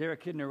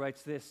 Derek Kidner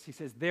writes this. He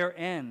says, their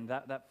end,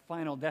 that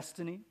final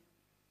destiny,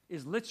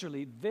 is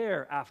literally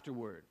their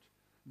afterward,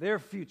 their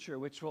future,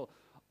 which will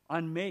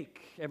unmake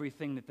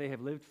everything that they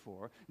have lived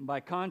for. And by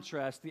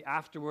contrast, the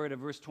afterward of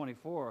verse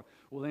 24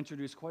 will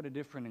introduce quite a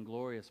different and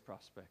glorious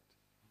prospect.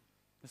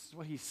 This is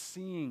what he's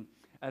seeing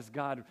as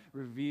God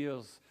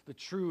reveals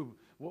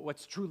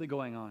what's truly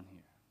going on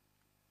here.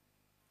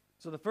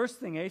 So the first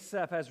thing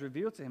Asaph has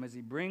revealed to him as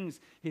he brings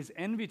his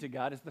envy to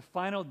God is the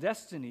final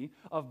destiny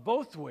of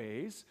both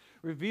ways,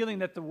 revealing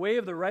that the way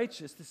of the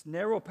righteous, this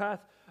narrow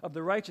path of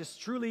the righteous,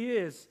 truly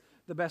is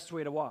the best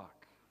way to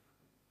walk.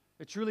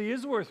 It truly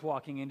is worth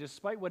walking in,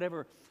 despite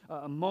whatever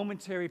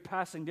momentary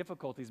passing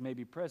difficulties may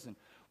be present.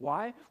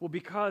 Why? Well,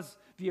 because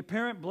the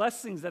apparent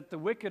blessings that the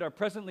wicked are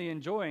presently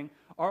enjoying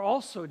are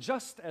also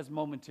just as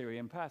momentary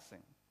and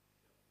passing.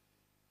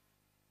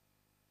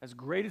 As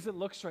great as it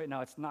looks right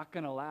now, it's not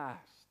going to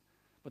last.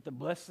 But the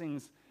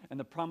blessings and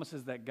the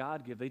promises that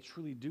God gives, they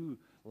truly do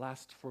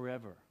last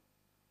forever.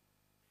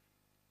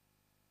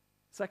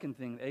 Second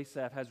thing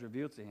Asaph has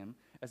revealed to him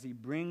as he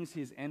brings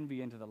his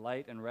envy into the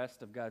light and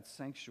rest of God's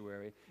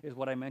sanctuary is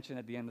what I mentioned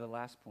at the end of the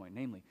last point,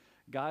 namely,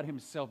 God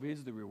himself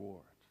is the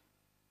reward.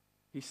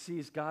 He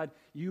sees, God,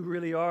 you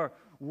really are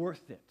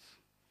worth it.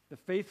 The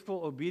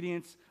faithful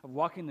obedience of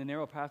walking the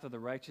narrow path of the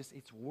righteous,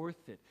 it's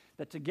worth it.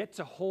 That to get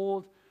to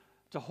hold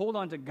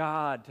on to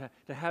God,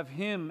 to have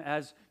him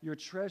as your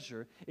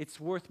treasure, it's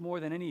worth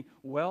more than any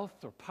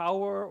wealth or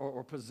power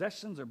or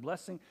possessions or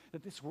blessing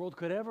that this world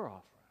could ever offer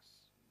us.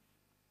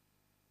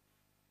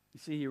 You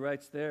see, he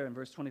writes there in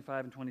verse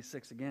 25 and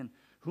 26 again,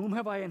 "Whom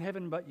have I in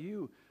heaven but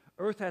you?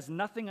 Earth has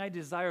nothing I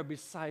desire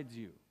besides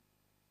you."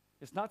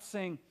 It's not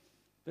saying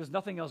there's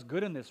nothing else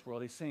good in this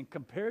world. He's saying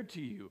compared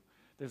to you,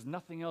 there's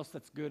nothing else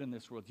that's good in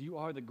this world. You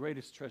are the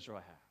greatest treasure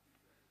I have.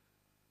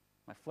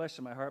 My flesh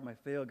and my heart may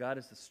fail. God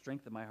is the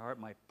strength of my heart,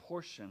 my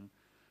portion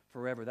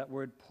forever. That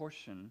word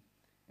portion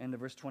in the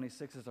verse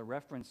 26 is a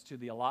reference to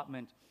the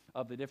allotment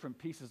of the different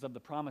pieces of the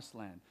promised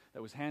land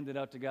that was handed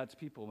out to God's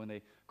people when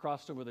they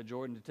crossed over the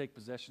Jordan to take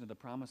possession of the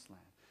promised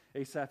land.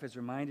 Asaph is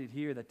reminded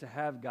here that to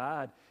have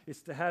God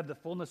is to have the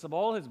fullness of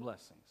all his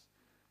blessings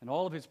and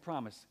all of his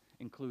promise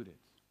included.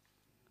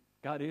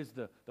 God is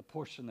the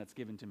portion that's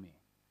given to me.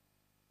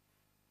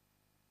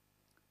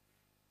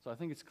 So I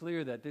think it's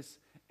clear that this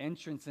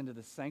entrance into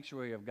the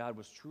sanctuary of God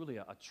was truly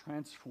a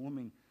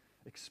transforming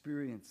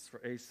experience for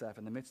Asaph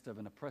in the midst of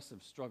an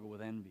oppressive struggle with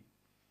envy.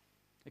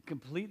 It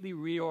completely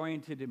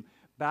reoriented him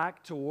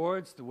back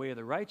towards the way of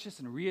the righteous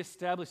and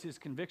reestablished his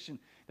conviction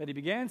that he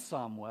began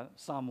Psalm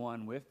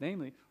 1 with,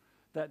 namely,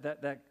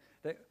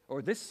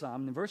 or this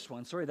psalm in verse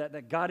 1,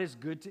 that God is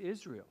good to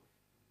Israel.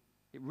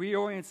 It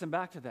reorients him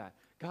back to that.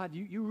 God,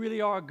 you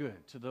really are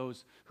good to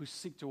those who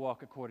seek to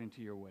walk according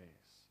to your ways.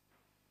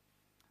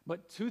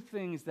 But two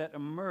things that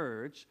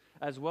emerge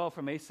as well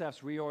from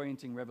Asaph's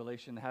reorienting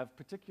revelation have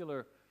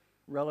particular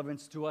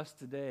relevance to us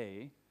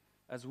today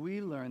as we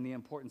learn the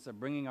importance of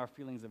bringing our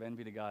feelings of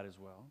envy to God as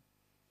well.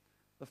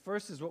 The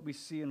first is what we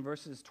see in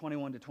verses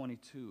 21 to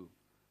 22.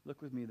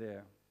 Look with me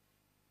there.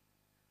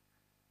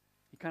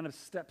 He kind of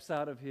steps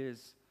out of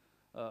his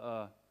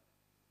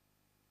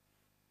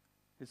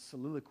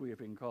soliloquy, if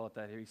we can call it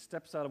that here. He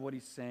steps out of what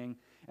he's saying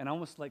and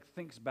almost like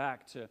thinks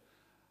back to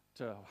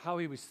how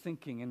he was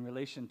thinking in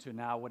relation to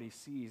now what he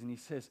sees. And he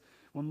says,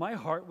 when my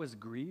heart was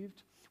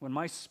grieved, when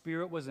my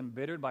spirit was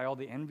embittered by all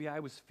the envy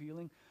I was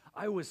feeling,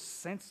 I was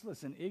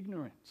senseless and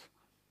ignorant.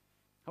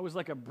 I was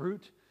like a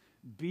brute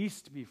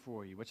beast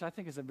before you, which I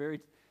think is a very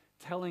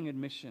telling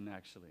admission,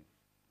 actually.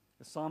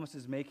 The psalmist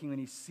is making when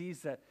he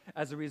sees that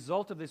as a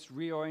result of this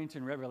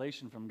reorienting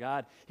revelation from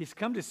God, he's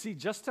come to see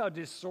just how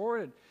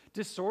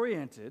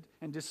disoriented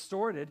and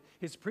distorted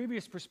his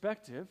previous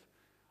perspective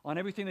on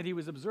everything that he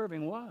was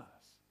observing was.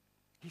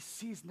 He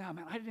sees now,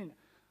 man,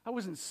 I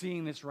wasn't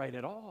seeing this right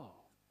at all.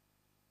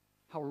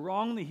 How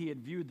wrongly he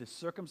had viewed the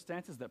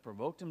circumstances that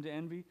provoked him to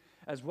envy,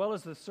 as well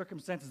as the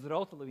circumstances that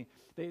ultimately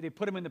they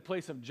put him in the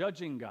place of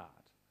judging God.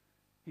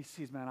 He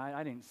sees, man,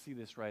 I didn't see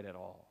this right at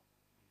all.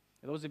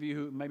 Those of you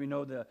who maybe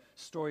know the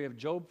story of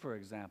Job, for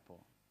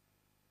example,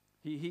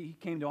 he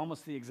came to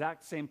almost the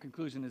exact same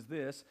conclusion as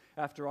this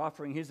after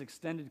offering his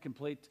extended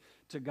complaint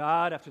to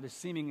God after the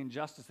seeming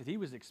injustice that he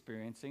was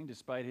experiencing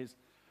despite his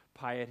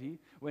piety.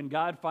 When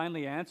God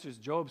finally answers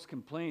Job's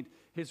complaint,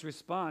 his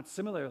response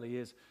similarly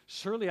is,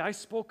 "Surely I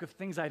spoke of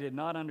things I did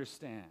not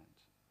understand,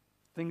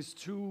 things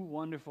too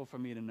wonderful for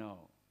me to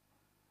know."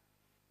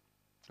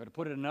 Or to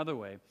put it another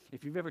way,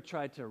 if you've ever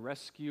tried to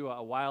rescue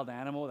a wild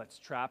animal that's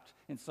trapped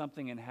in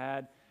something and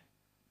had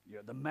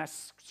the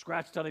mess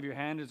scratched out of your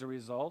hand as a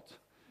result,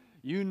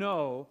 you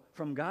know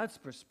from God's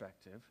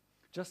perspective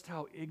just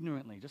how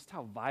ignorantly, just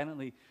how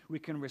violently we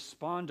can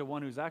respond to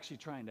one who's actually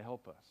trying to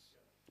help us.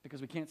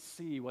 Because we can't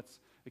see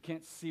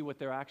what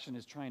their action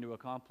is trying to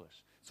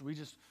accomplish. So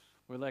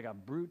we're like a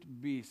brute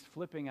beast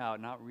flipping out,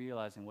 not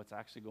realizing what's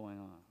actually going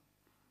on.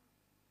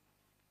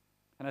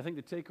 And I think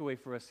the takeaway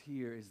for us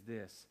here is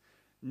this: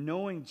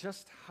 knowing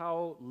just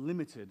how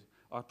limited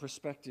our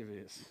perspective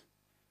is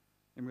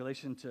in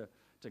relation to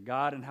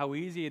God and how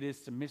easy it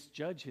is to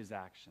misjudge his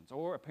actions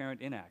or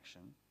apparent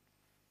inaction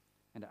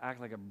and to act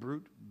like a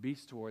brute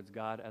beast towards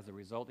God as a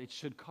result, it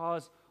should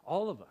cause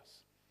all of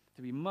us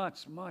to be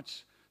much,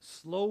 much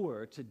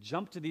slower to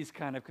jump to these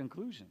kind of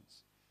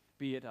conclusions,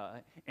 be it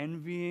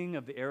envying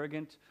of the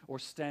arrogant or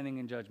standing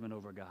in judgment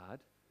over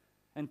God.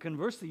 And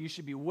conversely, you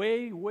should be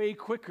way, way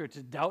quicker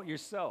to doubt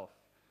yourself,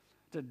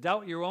 to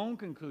doubt your own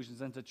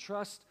conclusions, and to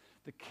trust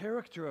the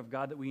character of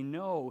God that we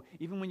know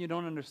even when you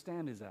don't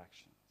understand his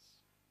actions.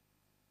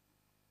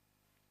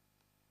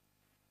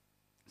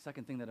 The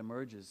second thing that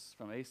emerges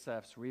from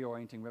Asaph's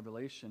reorienting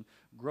revelation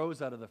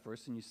grows out of the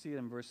first, and you see it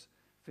in verse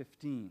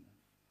 15.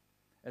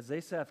 As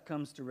Asaph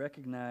comes to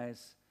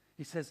recognize,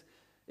 he says,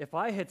 if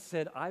I had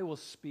said, I will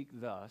speak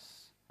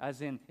thus,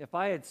 as in, if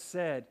I had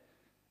said,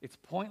 it's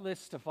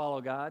pointless to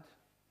follow God,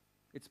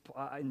 it's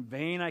in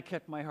vain I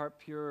kept my heart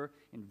pure,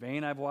 in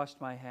vain I've washed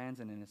my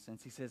hands in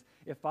innocence. He says,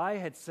 if I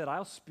had said,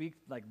 I'll speak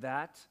like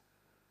that,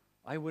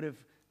 I would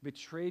have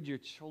betrayed your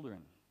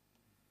children.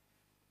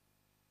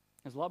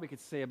 There's a lot we could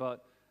say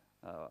about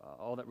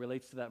all that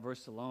relates to that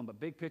verse alone, but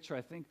big picture,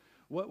 I think,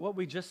 what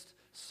we just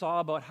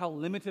saw about how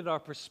limited our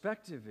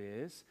perspective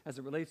is as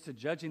it relates to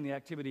judging the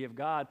activity of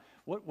God,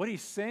 what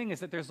he's saying is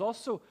that there's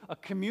also a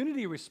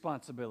community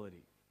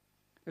responsibility.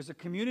 There's a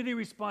community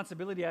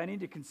responsibility I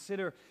need to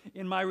consider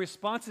in my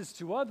responses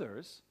to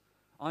others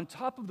on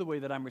top of the way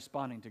that I'm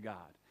responding to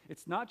God.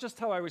 It's not just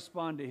how I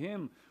respond to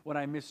him when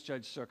I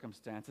misjudge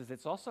circumstances,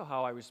 it's also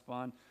how I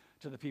respond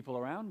to the people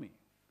around me.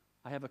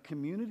 I have a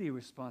community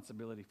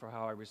responsibility for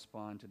how I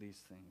respond to these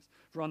things.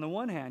 For on the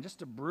one hand, just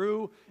to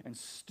brew and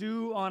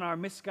stew on our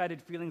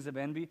misguided feelings of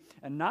envy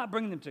and not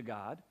bring them to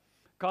God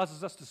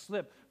causes us to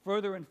slip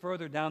further and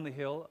further down the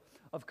hill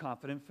of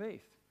confident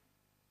faith.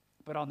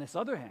 But on this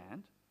other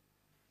hand,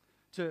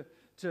 to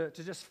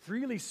just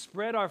freely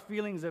spread our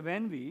feelings of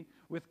envy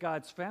with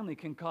God's family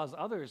can cause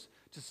others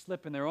to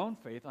slip in their own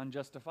faith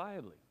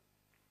unjustifiably.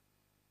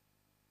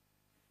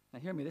 Now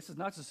hear me, this is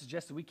not to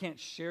suggest that we can't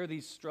share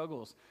these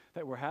struggles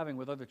that we're having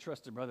with other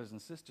trusted brothers and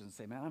sisters and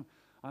say, man,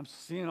 I'm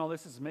seeing all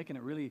this is making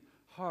it really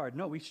hard.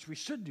 No, we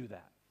should do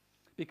that.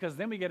 Because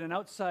then we get an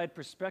outside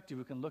perspective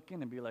who can look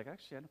in and be like,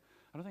 actually, I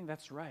don't think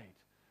that's right.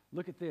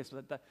 Look at this.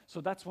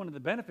 So that's one of the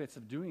benefits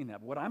of doing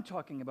that. But what I'm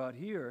talking about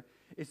here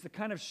is the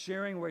kind of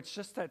sharing where it's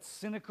just that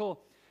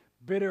cynical,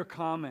 bitter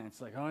comments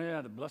like, oh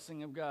yeah, the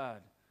blessing of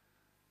God.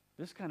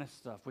 This kind of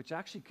stuff, which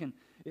actually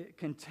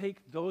can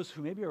take those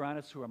who may be around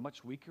us who are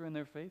much weaker in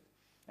their faith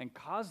and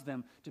cause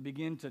them to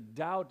begin to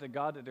doubt the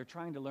God that they're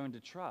trying to learn to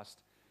trust,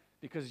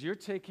 because you're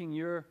taking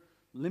your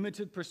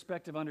limited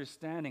perspective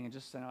understanding and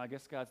just saying, oh, I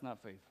guess God's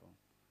not faithful.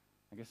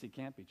 I guess he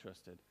can't be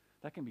trusted.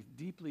 That can be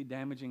deeply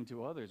damaging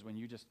to others when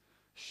you just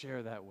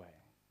share that way.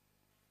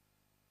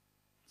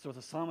 So what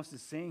the psalmist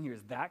is saying here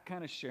is that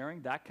kind of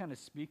sharing, that kind of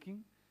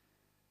speaking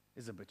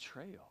is a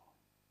betrayal.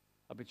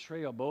 A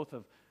betrayal both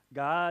of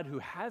God who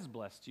has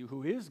blessed you,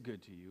 who is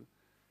good to you,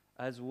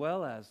 as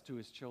well as to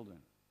his children.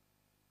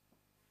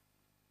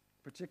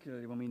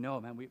 Particularly when we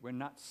know, man, we're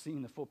not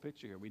seeing the full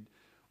picture here.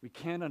 We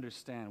can't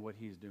understand what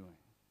he's doing.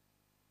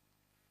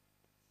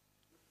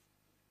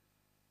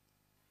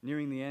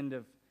 Nearing the end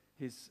of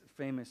his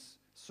famous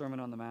Sermon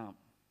on the Mount,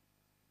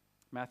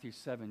 Matthew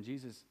 7,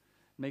 Jesus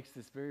makes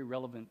this very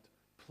relevant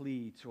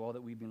plea to all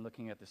that we've been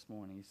looking at this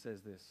morning. He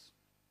says this,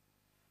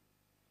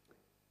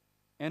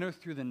 enter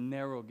through the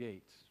narrow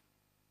gate.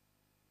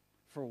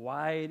 For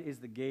wide is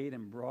the gate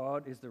and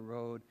broad is the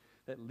road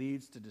that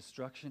leads to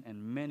destruction,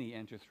 and many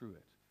enter through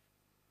it.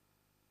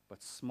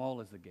 But small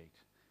is the gate,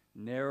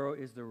 narrow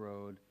is the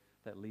road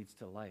that leads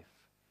to life,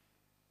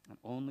 and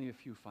only a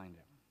few find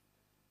it.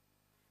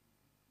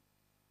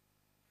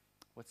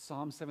 What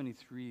Psalm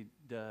 73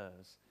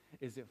 does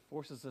is it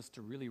forces us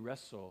to really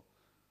wrestle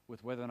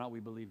with whether or not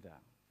we believe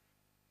that.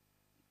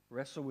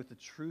 Wrestle with the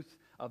truth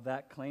of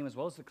that claim, as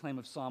well as the claim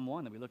of Psalm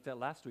 1 that we looked at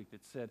last week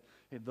that said,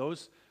 hey,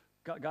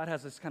 God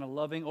has this kind of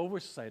loving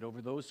oversight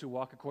over those who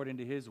walk according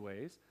to his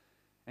ways,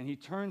 and he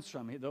turns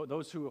from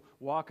those who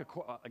walk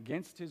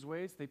against his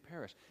ways, they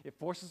perish. It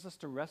forces us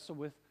to wrestle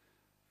with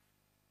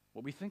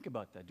what we think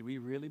about that. Do we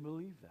really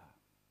believe that?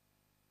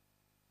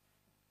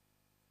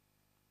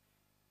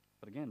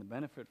 But again, the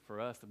benefit for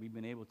us that we've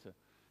been able to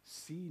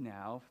see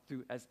now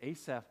through as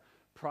Asaph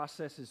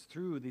processes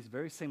through these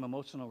very same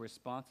emotional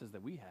responses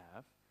that we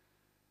have,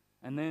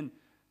 and then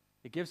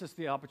it gives us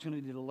the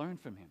opportunity to learn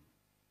from him.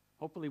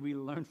 Hopefully we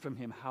learn from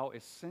him how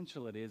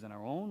essential it is in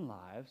our own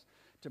lives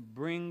to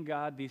bring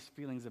God these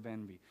feelings of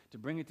envy, to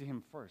bring it to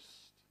him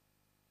first.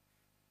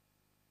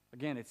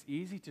 Again, it's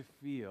easy to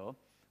feel,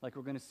 like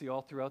we're going to see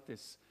all throughout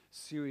this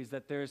series,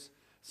 that there's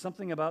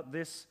something about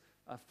this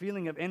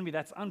feeling of envy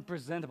that's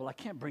unpresentable. I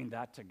can't bring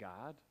that to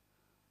God.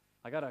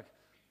 I got to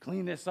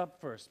clean this up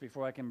first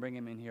before I can bring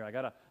him in here. I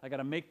got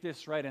to make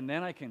this right, and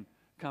then I can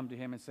come to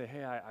him and say,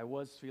 hey, I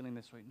was feeling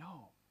this way.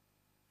 No.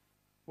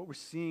 What we're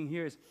seeing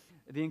here is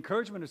the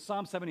encouragement of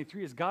Psalm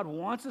 73 is God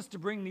wants us to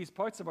bring these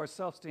parts of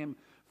ourselves to him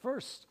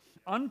first,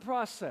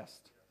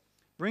 unprocessed.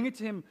 Bring it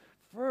to him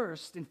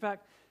first. In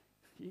fact,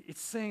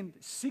 it's saying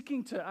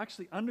seeking to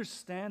actually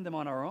understand them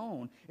on our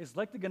own is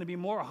likely going to be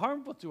more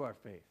harmful to our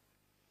faith.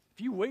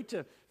 If you wait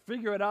to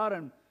figure it out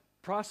and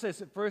process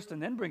it first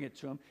and then bring it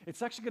to him,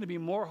 it's actually going to be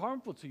more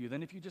harmful to you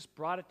than if you just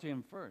brought it to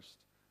him first.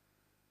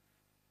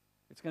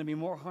 It's going to be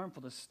more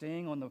harmful to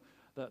staying on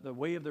the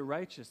way of the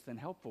righteous than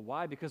helpful.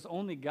 Why? Because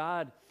only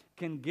God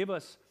can give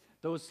us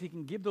he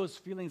can give those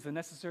feelings the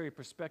necessary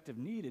perspective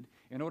needed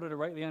in order to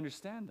rightly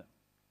understand them.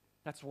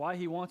 That's why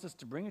he wants us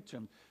to bring it to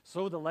him,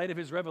 so the light of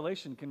his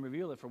revelation can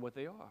reveal it for what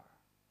they are.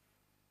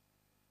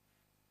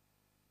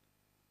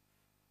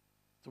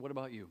 So what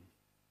about you?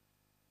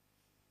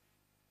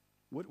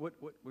 What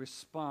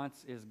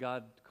response is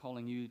God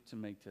calling you to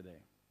make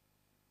today?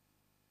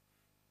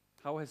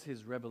 How has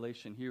his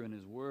revelation here in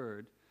his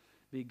word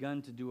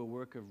begun to do a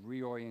work of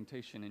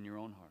reorientation in your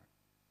own heart?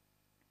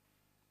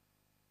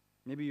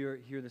 Maybe you're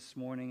here this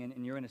morning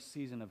and you're in a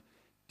season of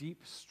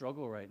deep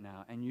struggle right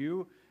now, and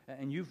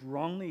you've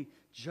wrongly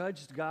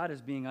judged God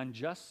as being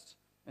unjust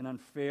and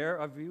unfair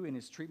of you in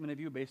his treatment of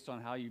you based on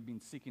how you've been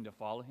seeking to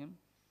follow him.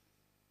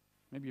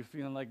 Maybe you're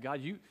feeling like,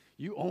 God,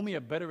 you owe me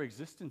a better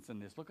existence than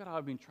this. Look at how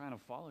I've been trying to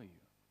follow you.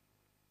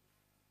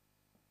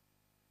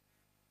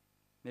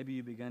 Maybe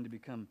you began to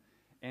become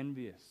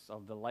envious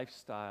of the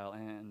lifestyle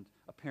and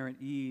apparent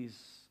ease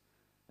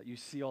that you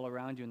see all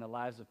around you in the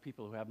lives of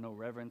people who have no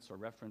reverence or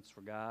reference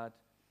for God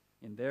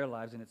in their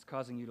lives, and it's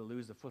causing you to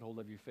lose the foothold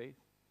of your faith.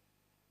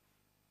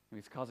 Maybe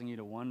it's causing you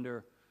to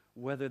wonder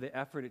whether the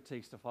effort it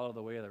takes to follow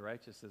the way of the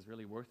righteous is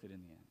really worth it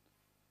in the end.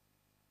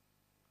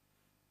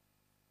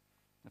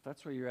 If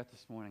that's where you're at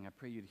this morning, I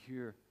pray you'd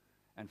hear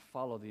and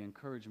follow the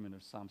encouragement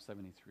of Psalm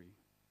 73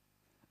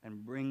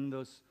 and bring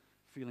those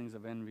feelings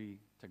of envy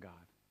to God.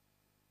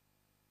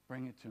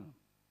 Bring it to Him.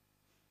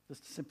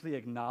 Just simply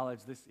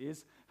acknowledge this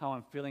is how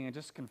I'm feeling and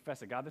just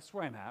confess it. God, this is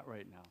where I'm at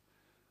right now.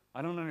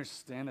 I don't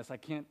understand this. I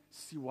can't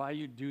see why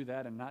you do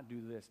that and not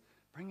do this.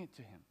 Bring it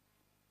to Him.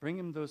 Bring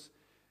Him those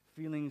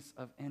feelings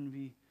of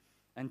envy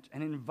and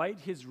invite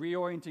His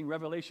reorienting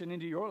revelation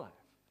into your life.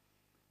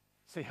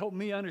 Say, help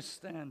me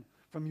understand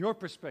from your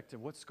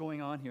perspective what's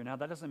going on here. Now,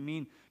 that doesn't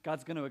mean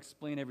God's going to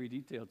explain every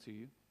detail to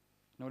you,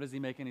 nor does He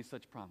make any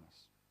such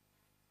promise.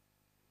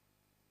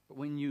 But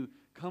when you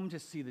come to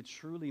see the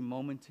truly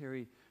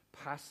momentary,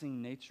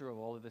 passing nature of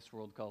all of this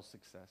world calls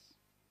success,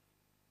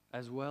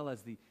 as well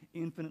as the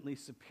infinitely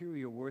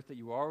superior worth that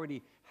you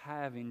already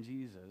have in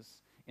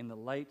Jesus in the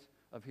light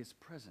of His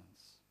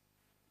presence,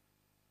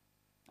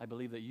 I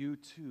believe that you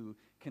too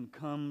can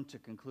come to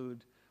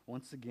conclude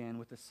once again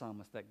with the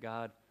psalmist that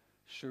God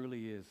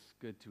surely is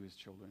good to His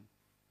children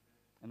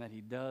and that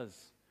He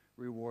does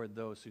reward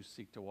those who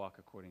seek to walk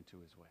according to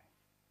His way.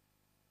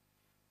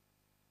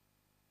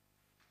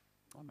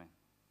 Amen.